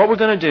 So what we're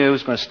going to do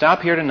is going to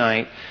stop here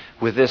tonight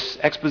with this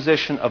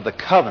exposition of the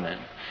covenant.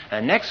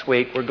 And next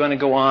week we're going to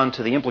go on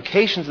to the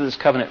implications of this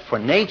covenant for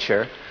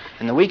nature.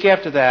 And the week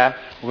after that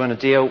we're going to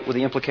deal with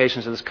the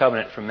implications of this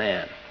covenant for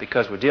man.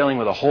 Because we're dealing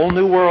with a whole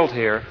new world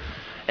here.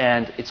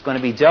 And it's going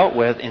to be dealt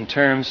with in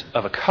terms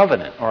of a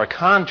covenant or a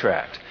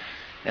contract.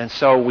 And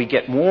so we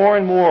get more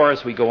and more,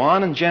 as we go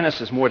on in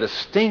Genesis, more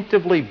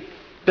distinctively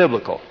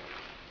biblical.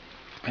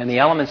 And the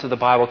elements of the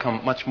Bible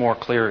come much more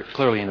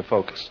clearly into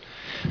focus.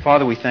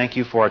 Father, we thank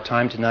you for our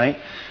time tonight.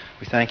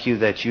 We thank you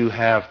that you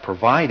have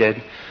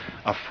provided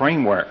a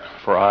framework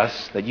for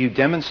us that you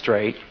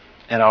demonstrate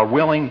and are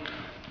willing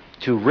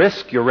to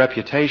risk your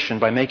reputation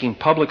by making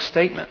public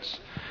statements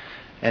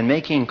and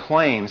making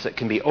claims that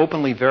can be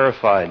openly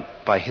verified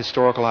by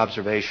historical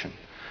observation.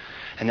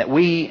 And that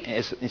we,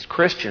 as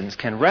Christians,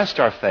 can rest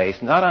our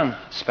faith not on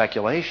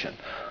speculation,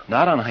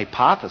 not on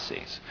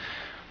hypotheses,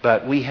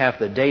 but we have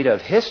the data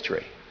of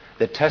history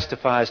that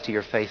testifies to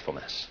your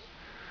faithfulness.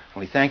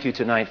 And we thank you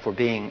tonight for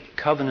being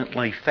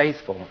covenantly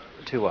faithful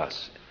to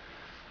us.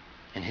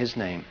 In his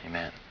name,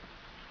 amen.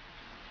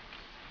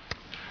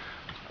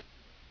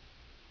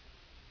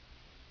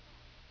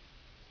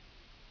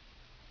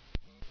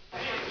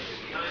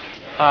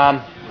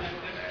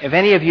 If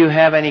any of you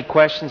have any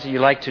questions that you'd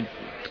like to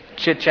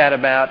chit-chat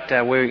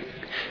about, we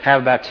have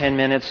about 10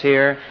 minutes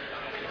here.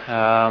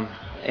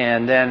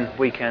 And then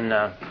we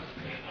can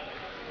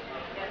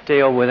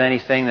deal with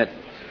anything that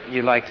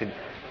you'd like to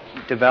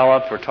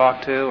develop or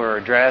talk to or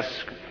address,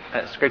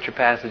 scripture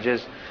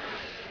passages.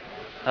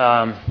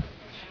 I'll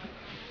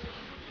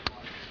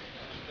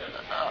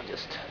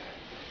just...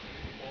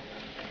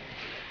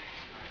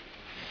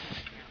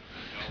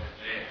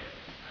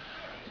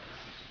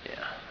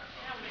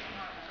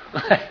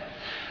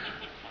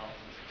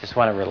 Just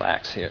want to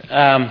relax here.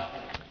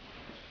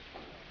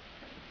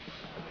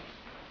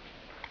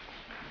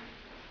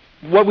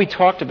 What we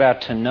talked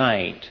about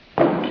tonight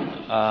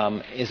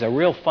is a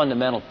real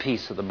fundamental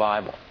piece of the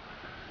Bible.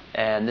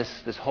 And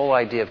this whole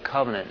idea of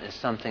covenant is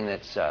something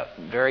that's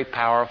very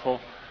powerful.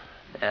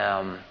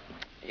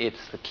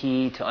 It's the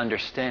key to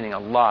understanding a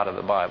lot of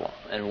the Bible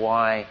and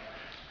why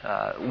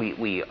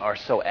we are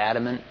so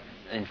adamant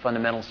in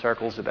fundamental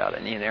circles about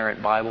an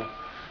inerrant Bible.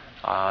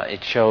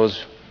 It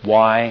shows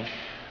why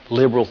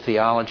liberal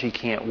theology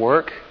can't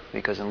work,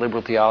 because in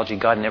liberal theology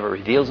God never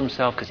reveals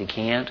himself because he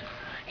can't.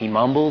 He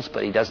mumbles,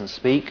 but he doesn't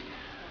speak.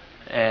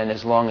 And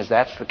as long as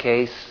that's the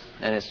case,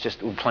 and it's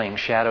just we're playing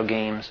shadow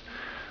games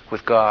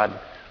with God,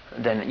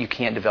 then you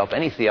can't develop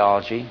any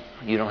theology.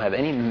 You don't have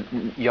any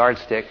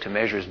yardstick to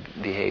measure his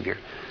behavior.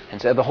 And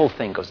so the whole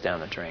thing goes down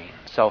the drain.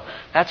 So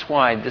that's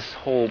why this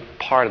whole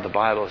part of the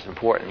Bible is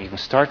important. You can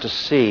start to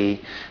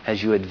see,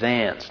 as you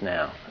advance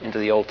now into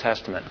the Old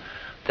Testament,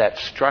 that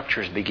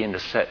structures begin to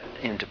set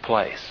into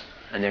place.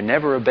 And they're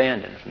never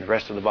abandoned from the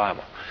rest of the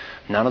Bible.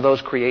 None of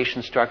those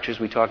creation structures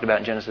we talked about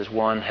in Genesis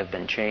 1 have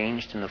been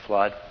changed in the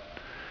flood.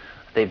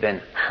 They've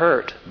been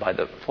hurt by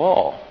the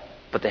fall,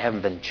 but they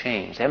haven't been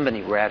changed. They haven't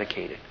been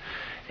eradicated.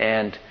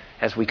 And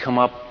as we come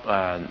up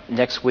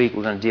next week,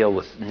 we're going to deal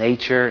with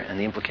nature and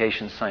the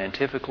implications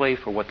scientifically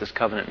for what this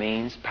covenant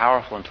means,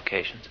 powerful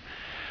implications.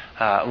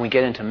 When we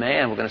get into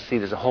man, we're going to see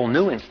there's a whole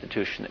new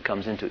institution that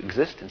comes into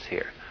existence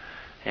here.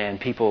 And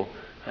people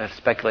have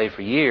speculated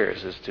for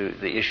years as to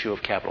the issue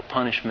of capital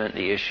punishment,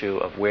 the issue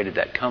of where did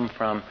that come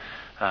from.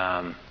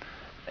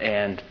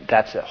 And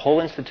that's a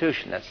whole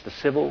institution. That's the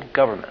civil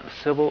government,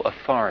 the civil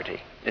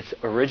authority. It's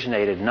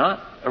originated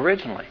not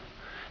originally.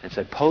 It's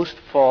a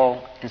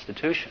post-fall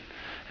institution.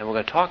 And we're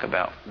going to talk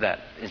about that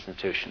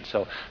institution.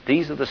 So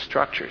these are the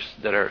structures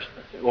that are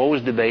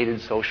always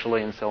debated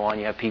socially and so on.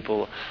 You have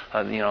people,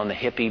 in the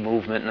hippie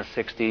movement in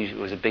the 60s, it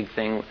was a big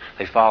thing.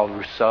 They followed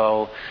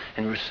Rousseau,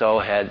 and Rousseau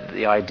had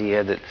the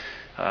idea that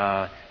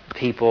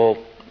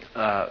people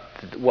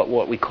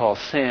what we call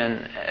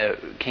sin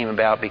came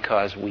about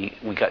because we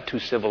got too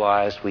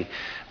civilized,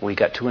 we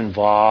got too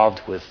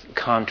involved with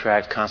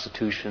contracts,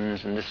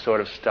 constitutions, and this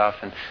sort of stuff,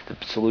 and the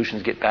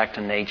solutions get back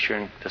to nature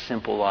and to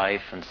simple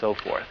life and so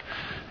forth.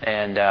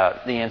 And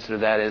the answer to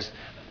that is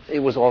it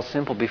was all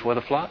simple before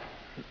the flood,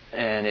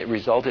 and it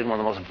resulted in one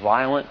of the most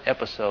violent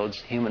episodes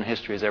human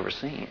history has ever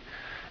seen.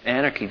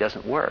 Anarchy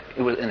doesn't work.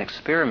 It was an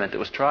experiment that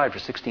was tried for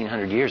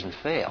 1,600 years and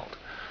failed.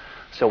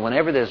 So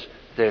whenever there's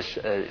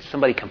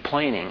somebody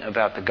complaining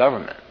about the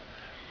government,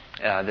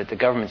 that the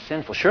government's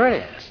sinful, sure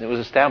it is. It was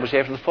established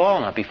after the fall,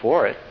 not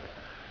before it.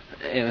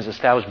 It was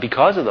established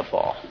because of the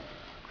fall.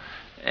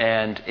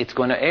 And it's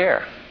going to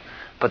err.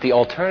 But the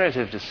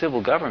alternative to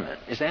civil government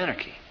is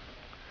anarchy.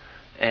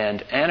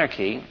 And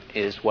anarchy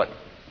is what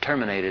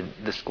terminated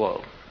this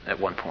globe at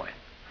one point.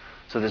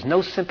 So there's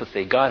no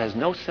sympathy. God has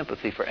no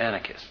sympathy for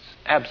anarchists.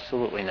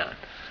 Absolutely none.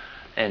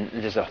 And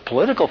there's a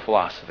political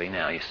philosophy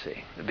now, you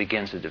see, that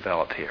begins to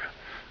develop here.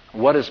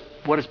 What is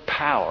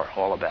power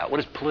all about? What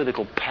does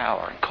political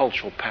power and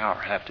cultural power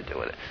have to do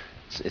with it?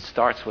 It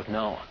starts with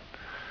Noah.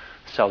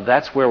 So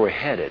that's where we're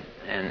headed.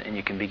 And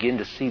you can begin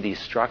to see these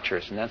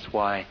structures. And that's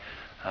why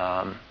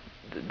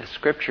the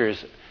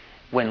Scriptures,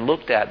 when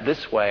looked at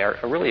this way, are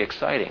really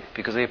exciting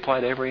because they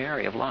apply to every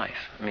area of life.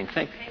 I mean,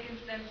 think.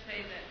 Pagans then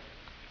say that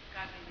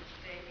God made a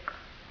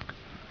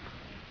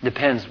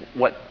mistake. Depends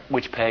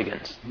which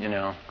pagans,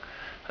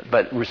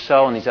 But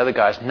Rousseau and these other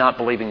guys, not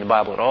believing the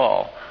Bible at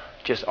all,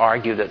 just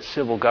argue that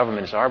civil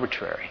government is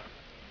arbitrary.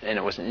 And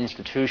it was an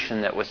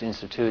institution that was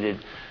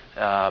instituted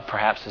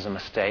perhaps as a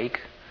mistake.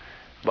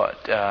 But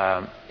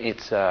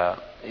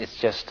it's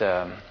just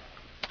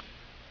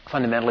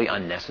fundamentally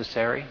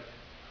unnecessary.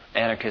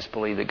 Anarchists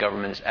believe that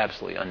government is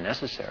absolutely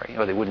unnecessary,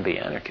 or they wouldn't be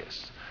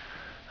anarchists.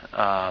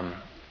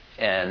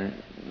 And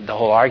the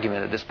whole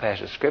argument of this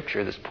passage of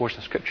Scripture, this portion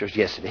of Scripture, is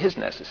yes, it is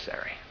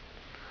necessary.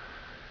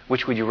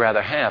 Which would you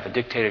rather have, a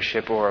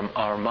dictatorship or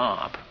a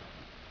mob?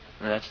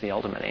 And that's the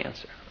ultimate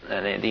answer.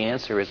 And the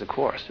answer is, of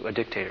course, a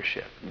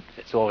dictatorship.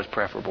 It's always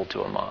preferable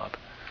to a mob.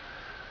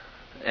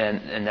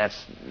 And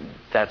that's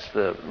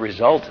the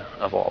result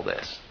of all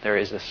this. There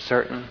is a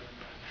certain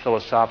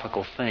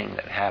philosophical thing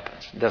that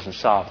happens. It doesn't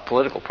solve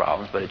political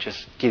problems, but it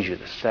just gives you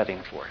the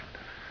setting for it.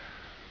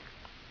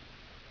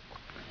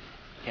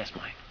 Yes,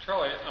 Mike?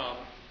 Charlie,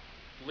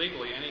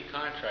 legally any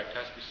contract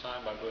has to be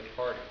signed by both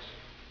parties.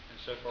 And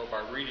so far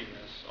by reading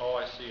this, all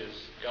I see is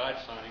God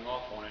signing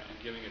off on it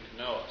and giving it to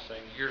Noah,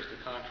 saying, here's the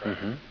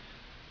contract. Mm-hmm.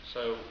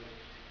 So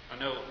I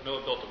know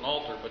Noah built an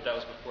altar, but that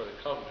was before the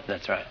covenant.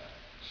 That's right.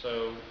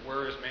 So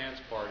where is man's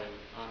part in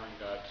honoring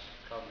God's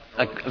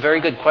covenant? A very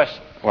good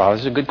question. Well,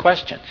 this is a good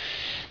question.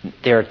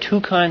 There are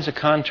two kinds of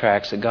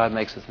contracts that God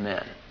makes with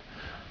men.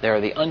 There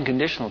are the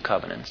unconditional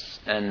covenants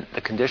and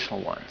the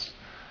conditional ones.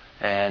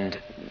 And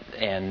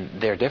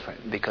they're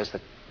different because the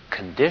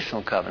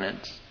conditional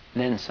covenants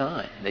men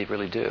sign. They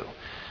really do.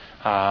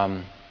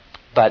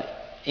 But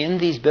in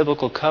these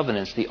biblical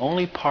covenants, the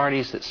only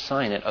parties that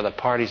sign it are the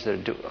parties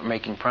that are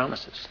making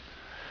promises.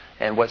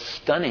 And what's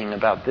stunning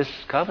about this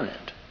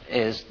covenant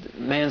is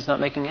man's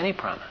not making any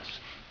promise.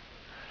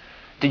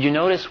 Did you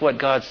notice what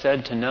God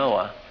said to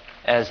Noah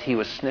as he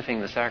was sniffing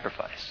the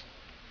sacrifice?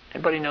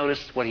 Anybody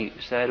notice what he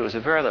said? It was a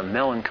very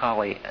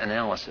melancholy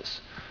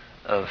analysis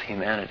of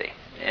humanity.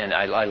 And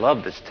I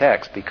love this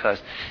text because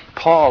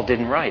Paul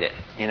didn't write it.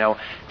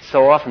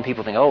 So often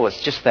people think, oh, it's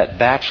just that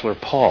bachelor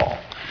Paul.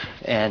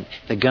 And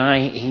the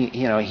guy,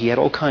 he had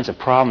all kinds of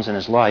problems in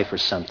his life or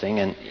something,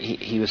 and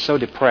he was so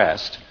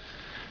depressed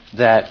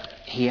that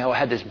he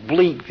had this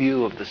bleak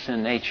view of the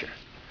sin nature.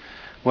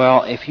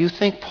 Well, if you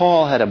think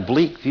Paul had a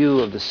bleak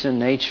view of the sin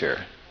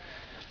nature,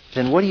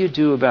 then what do you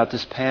do about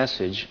this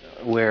passage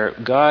where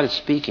God is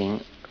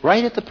speaking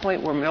right at the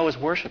point where Noah's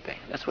worshiping?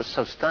 That's what's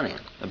so stunning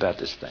about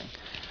this thing.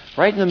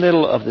 Right in the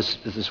middle of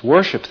this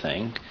worship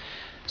thing,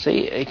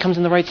 see, it comes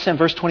in the right sense.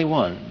 Verse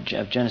 21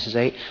 of Genesis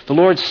 8, the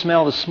Lord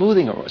smelled a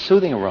soothing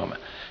aroma,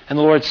 and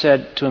the Lord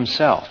said to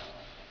himself.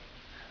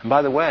 And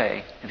by the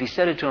way, if he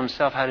said it to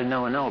himself, how did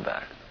Noah know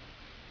about it?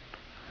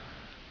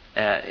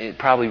 It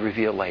probably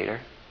revealed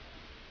later.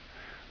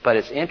 But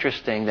it's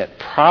interesting that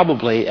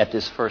probably at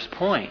this first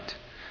point,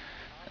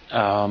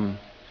 all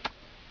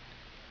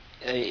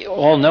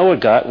Noah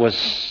got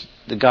was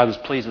that God was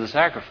pleased with the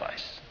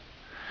sacrifice.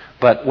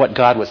 But what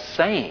God was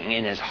saying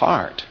in his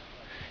heart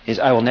is,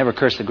 I will never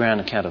curse the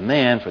ground on account of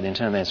man, for the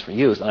intent of man is for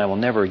youth, and I will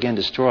never again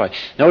destroy.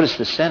 Notice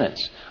the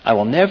sentence, I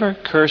will never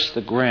curse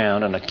the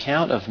ground on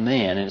account of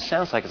man, and it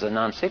sounds like it's a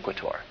non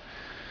sequitur.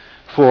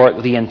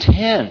 For the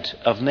intent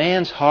of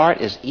man's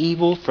heart is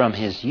evil from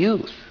his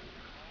youth.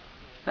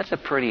 That's a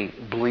pretty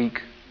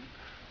bleak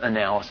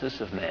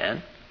analysis of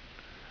man.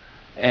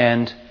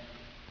 And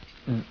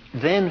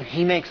then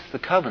he makes the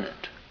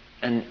covenant,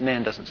 and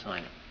man doesn't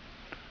sign it.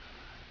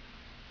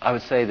 I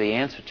would say the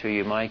answer to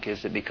you, Mike,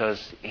 is that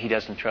because he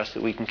doesn't trust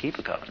that we can keep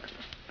a covenant.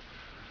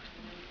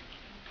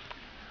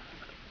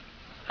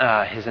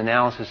 His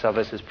analysis of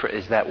us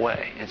is that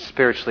way. It's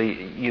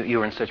spiritually,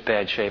 you're in such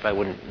bad shape, I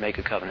wouldn't make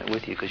a covenant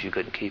with you because you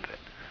couldn't keep it.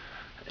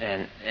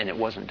 And it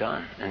wasn't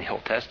done in the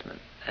Old Testament.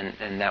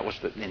 And that was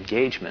the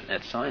engagement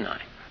at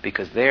Sinai,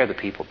 because there the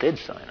people did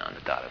sign on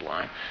the dotted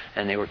line,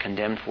 and they were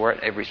condemned for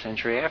it every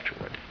century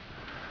afterward.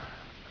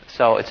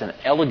 So it's an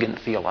elegant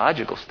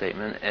theological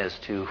statement as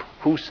to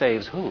who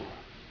saves who.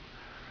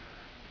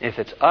 If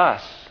it's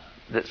us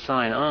that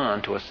sign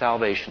on to a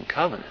salvation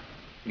covenant,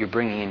 you're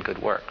bringing in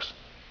good works,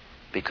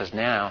 because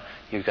now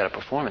you've got a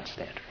performance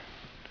standard.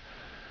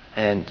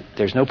 And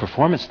there's no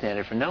performance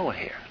standard for Noah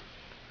here.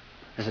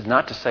 This is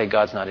not to say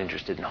God's not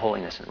interested in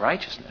holiness and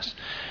righteousness,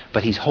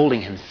 but He's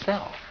holding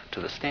Himself to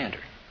the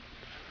standard,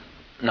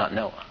 not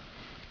Noah.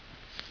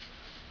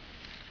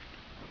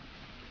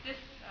 This,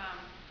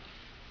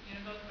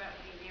 goes about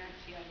the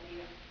inerrancy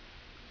idea.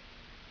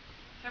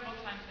 Several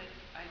times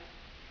I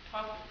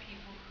talk with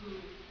people who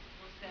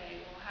will say,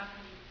 well, how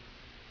can you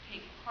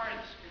take part of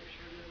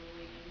Scripture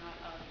literally and not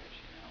others,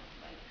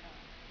 like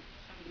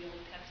some of the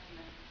Old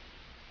Testament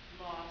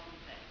laws and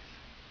things,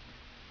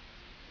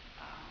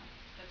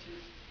 such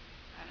as,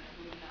 I don't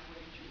know, women not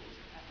wearing jewels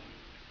and having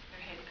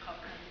their head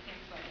covered and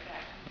things like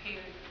that,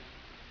 compared,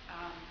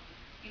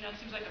 it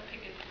seems like a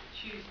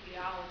pick-and-choose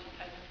theology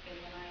type of thing,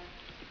 and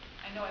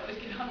I know I always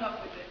get hung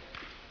up with it.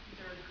 Is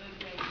there a good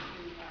way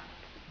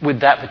to... With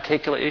that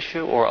particular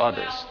issue or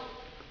others? Well,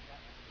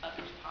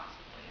 others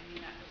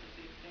possibly. That was a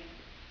big thing.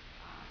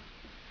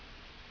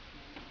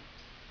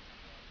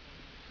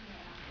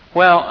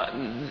 Well,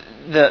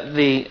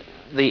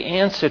 the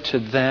answer to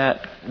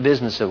that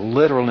business of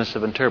literalness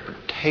of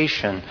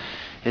interpretation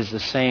is the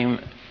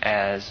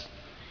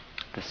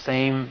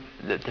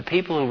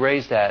people who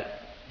raise that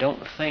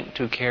don't think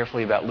too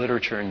carefully about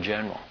literature in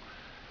general.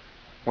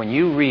 When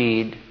you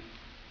read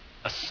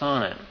a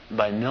sonnet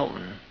by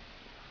Milton,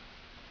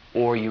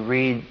 or you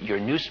read your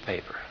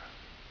newspaper,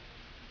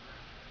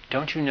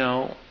 don't you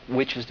know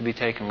which is to be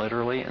taken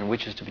literally and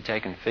which is to be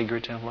taken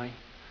figuratively?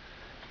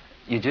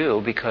 You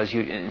do, because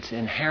it's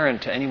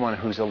inherent to anyone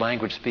who's a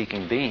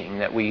language-speaking being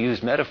that we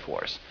use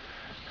metaphors.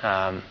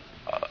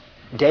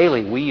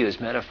 Daily we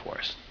use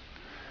metaphors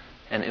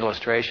and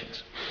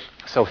illustrations.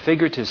 So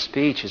figurative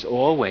speech is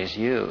always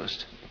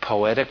used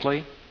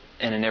poetically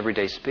and in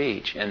everyday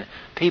speech. And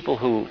people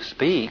who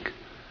speak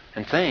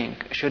and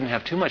think shouldn't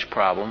have too much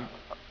problem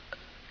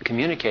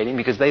communicating,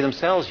 because they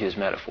themselves use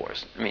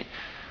metaphors.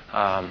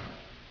 Stuff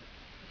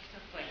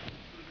like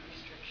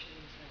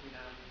restrictions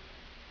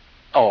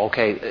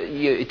and...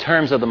 in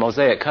terms of the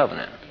Mosaic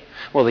covenant.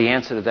 Well, the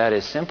answer to that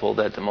is simple,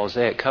 that the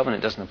Mosaic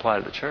covenant doesn't apply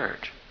to the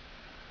church.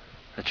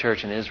 The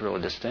church and Israel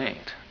are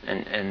distinct.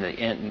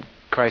 And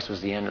Christ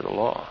was the end of the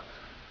law.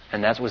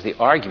 And that was the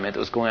argument that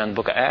was going on in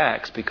the book of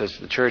Acts, because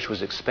the church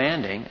was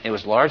expanding. It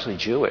was largely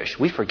Jewish.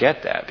 We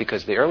forget that,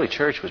 because the early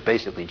church was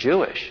basically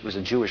Jewish. It was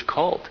a Jewish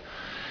cult.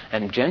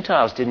 And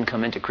Gentiles didn't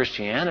come into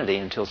Christianity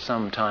until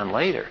some time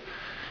later.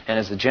 And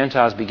as the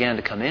Gentiles began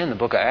to come in, the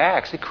book of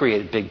Acts, it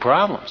created big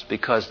problems,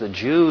 because the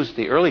Jews,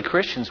 the early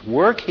Christians,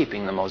 were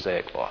keeping the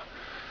Mosaic law.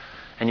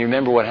 And you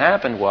remember what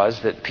happened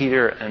was that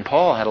Peter and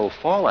Paul had a little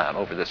fallout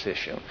over this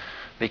issue,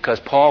 because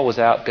Paul was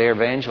out there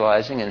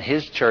evangelizing, and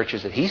his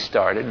churches that he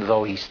started,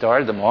 though he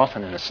started them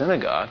often in a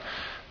synagogue,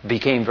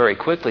 became very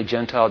quickly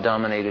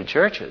Gentile-dominated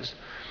churches.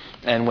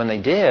 And when they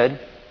did,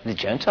 the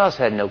Gentiles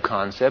had no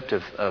concept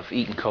of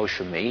eating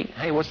kosher meat.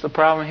 Hey, what's the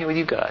problem here with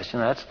you guys?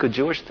 That's a good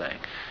Jewish thing.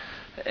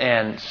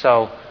 And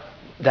so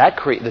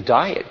the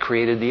diet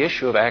created the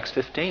issue of Acts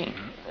 15.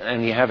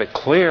 And you have it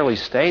clearly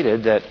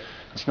stated that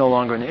it's no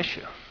longer an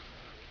issue.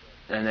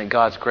 And that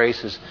God's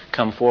grace has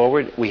come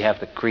forward. We have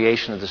the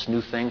creation of this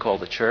new thing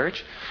called the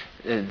church.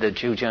 The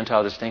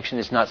Jew-Gentile distinction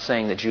is not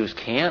saying that Jews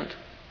can't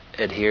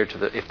adhere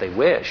to if they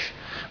wish,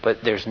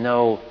 but there's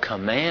no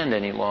command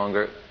any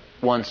longer,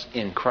 once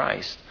in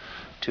Christ,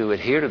 to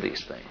adhere to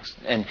these things.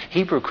 And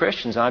Hebrew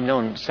Christians, I've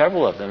known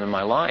several of them in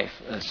my life,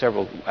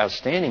 several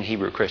outstanding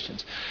Hebrew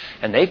Christians,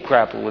 and they've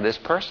grappled with this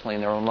personally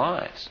in their own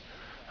lives.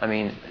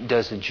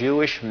 Does a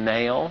Jewish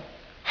male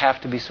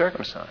have to be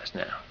circumcised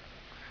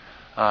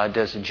now?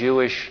 Does a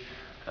Jewish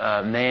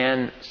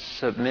man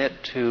submit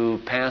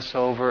to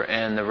Passover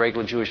and the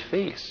regular Jewish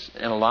feasts?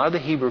 And a lot of the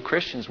Hebrew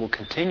Christians will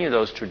continue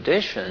those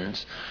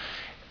traditions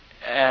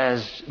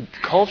as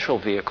cultural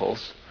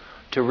vehicles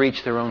to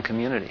reach their own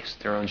communities,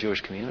 their own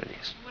Jewish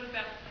communities. What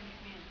about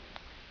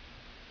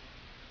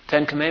the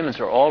Ten Commandments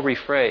are all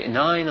rephrased.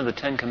 9 of the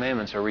 10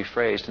 Commandments are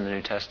rephrased in the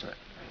New Testament.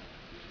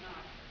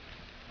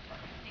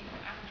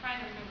 I'm trying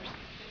to remember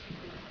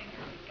specifically the thing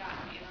that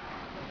got me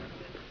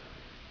with the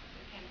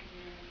Ten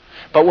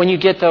Commandments. But when you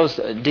get those,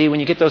 Dee, when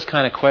you get those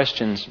kind of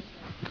questions,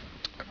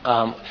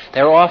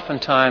 they're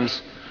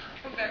oftentimes...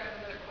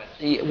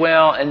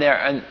 Well,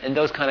 and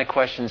those kind of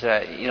questions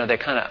that, they're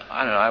kind of,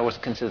 I don't know, I always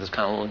consider those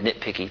kind of little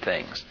nitpicky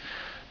things.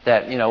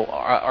 That,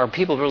 are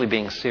people really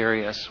being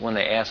serious when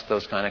they ask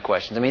those kind of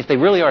questions? If they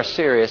really are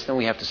serious, then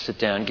we have to sit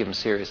down and give them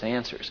serious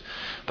answers.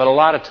 But a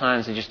lot of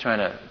times they're just trying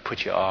to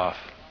put you off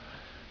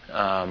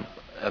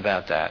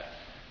about that.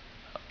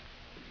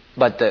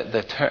 But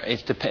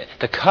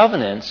the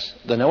covenants,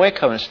 the Noahic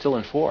covenant is still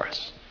in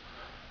force.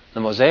 The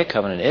Mosaic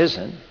covenant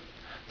isn't.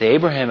 The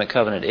Abrahamic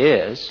covenant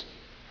is.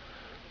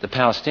 The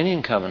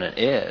Palestinian covenant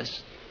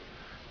is.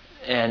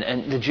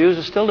 And the Jews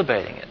are still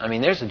debating it. I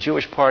mean, there's a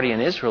Jewish party in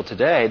Israel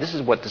today. This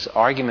is what this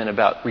argument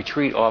about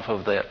retreat off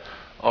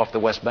the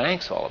West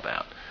Bank's all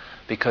about.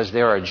 Because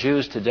there are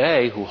Jews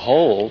today who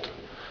hold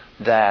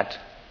that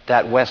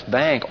West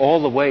Bank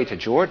all the way to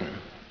Jordan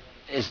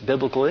is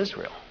biblical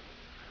Israel.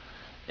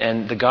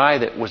 And the guy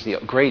that was the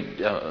great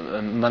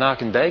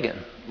Menachem Begin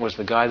was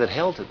the guy that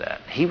held to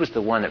that. He was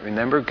the one that,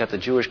 remember, got the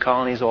Jewish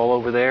colonies all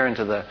over there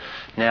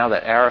now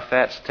that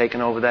Arafat's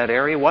taken over that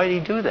area. Why did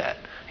he do that?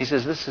 He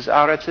says, this is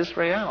Eretz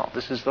Israel.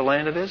 This is the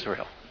land of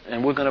Israel.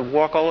 And we're going to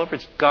walk all over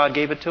it. God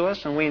gave it to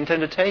us, and we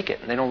intend to take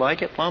it. And they don't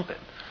like it, lump it.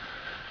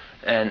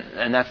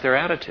 And that's their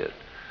attitude.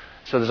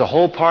 So there's a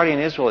whole party in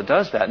Israel that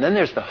does that. And then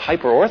there's the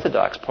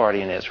hyper-Orthodox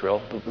party in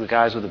Israel, the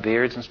guys with the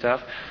beards and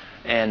stuff.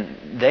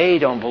 And they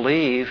don't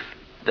believe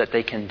that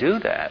they can do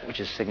that, which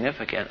is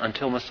significant,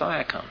 until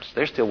Messiah comes.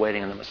 They're still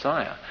waiting on the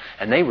Messiah.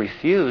 And they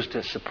refuse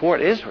to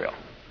support Israel.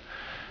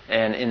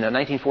 And in the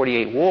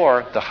 1948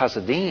 war, the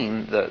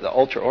Hasidim, the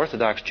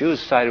ultra-Orthodox Jews,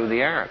 sided with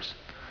the Arabs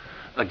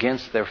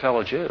against their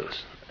fellow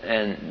Jews.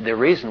 And their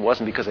reason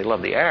wasn't because they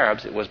loved the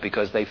Arabs. It was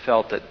because they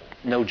felt that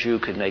no Jew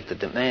could make the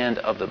demand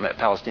of the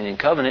Palestinian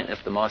covenant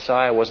if the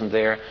Messiah wasn't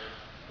there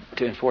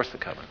to enforce the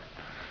covenant.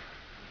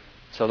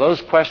 So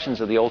those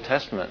questions of the Old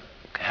Testament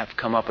have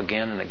come up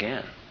again and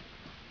again.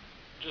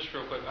 Just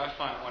real quick, I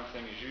find one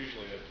thing is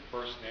usually that the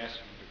person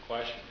asking the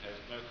question has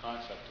no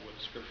concept of what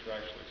the Scripture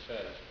actually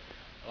says.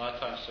 A lot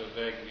of times so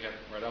vague we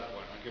haven't read up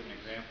on it. I'll give an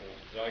example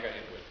that I got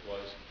hit with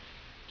was,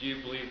 do you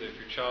believe that if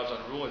your child's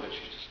unruly that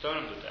you should stone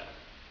him to death?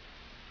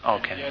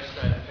 Okay. And yes,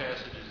 that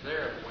passage is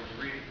there, but when you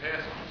read the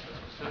passage, it says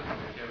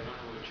specifically if you have an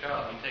unruly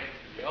child, you take it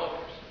to the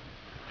elders.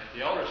 And if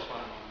the elders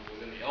find one,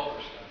 then the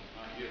elders stone him,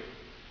 not you.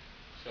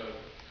 So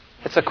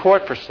it's a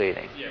court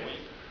proceeding. Yeah.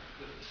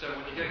 So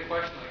when you get a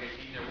question like this,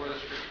 you know where the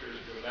Scriptures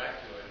go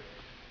back to it,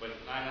 but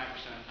 99%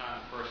 of the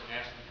time the person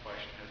asking the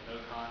question has no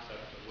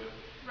concept of what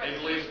Right. they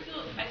believe.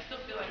 So I still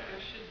feel like there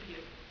should be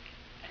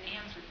an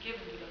answer given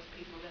to those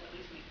people that at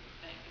least make them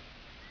think.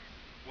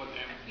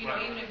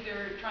 Even if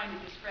they're trying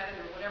to discredit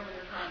or whatever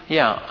they're trying to do.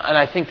 Yeah, and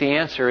I think the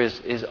answer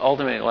is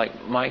ultimately,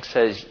 like Mike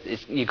says,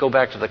 you go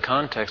back to the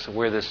context of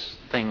where this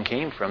thing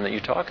came from that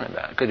you're talking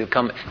about. If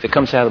it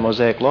comes out of the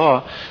Mosaic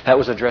Law, that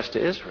was addressed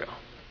to Israel,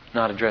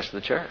 not addressed to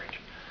the church.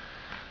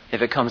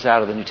 If it comes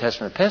out of the New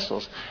Testament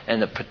epistles,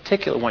 and the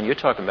particular one you're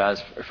talking about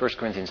is 1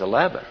 Corinthians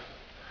 11,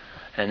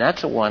 and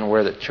that's the one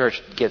where the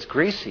church gets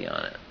greasy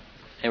on it.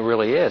 It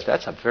really is.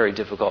 That's a very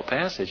difficult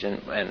passage,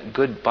 and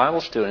good Bible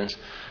students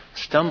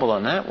stumble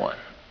on that one.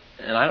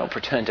 And I don't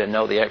pretend to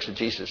know the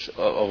exegesis of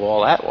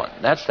all that one.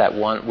 That's that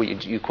one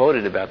you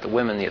quoted about the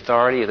women, the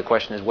authority. The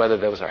question is whether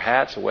those are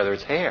hats or whether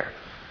it's hair.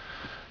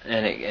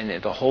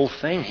 And the whole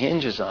thing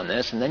hinges on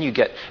this. And then you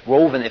get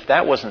woven, if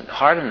that wasn't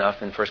hard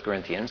enough in 1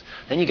 Corinthians,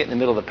 then you get in the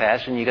middle of the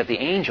passage and you got the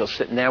angels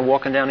sitting there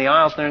walking down the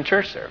aisles and they're in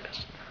church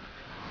service.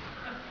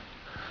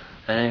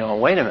 And you go,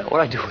 wait a minute, what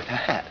do I do with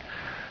that?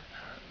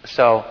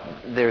 So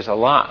there's a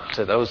lot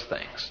to those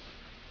things.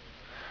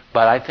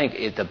 But I think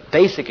the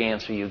basic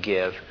answer you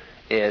give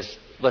is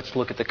let's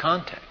look at the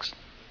context.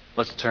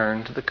 Let's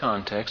turn to the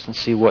context and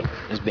see what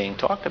is being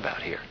talked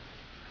about here.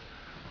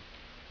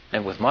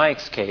 And with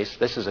Mike's case,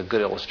 this is a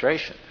good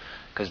illustration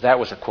because that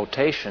was a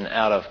quotation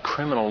out of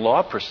criminal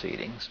law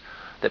proceedings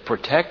that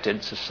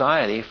protected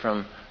society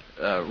from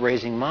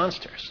raising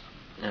monsters.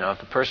 You know, if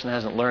the person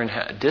hasn't learned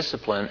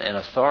discipline and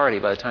authority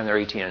by the time they're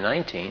 18 or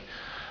 19,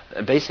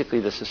 basically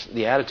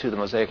the attitude of the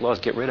Mosaic Law is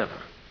get rid of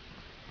them.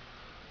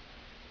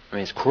 I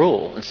mean, it's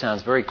cruel. It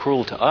sounds very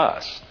cruel to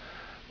us,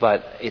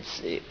 but if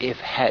it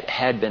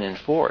had been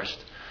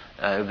enforced,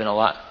 it would have been a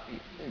lot.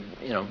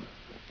 You know,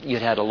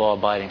 you'd had a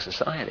law-abiding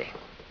society.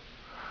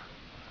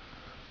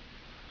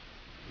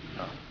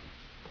 So,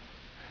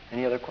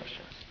 any other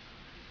questions?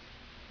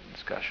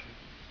 Discussion.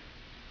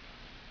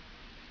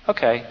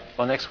 Okay.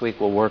 Well, next week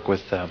we'll work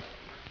with the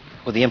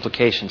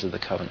implications of the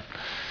covenant.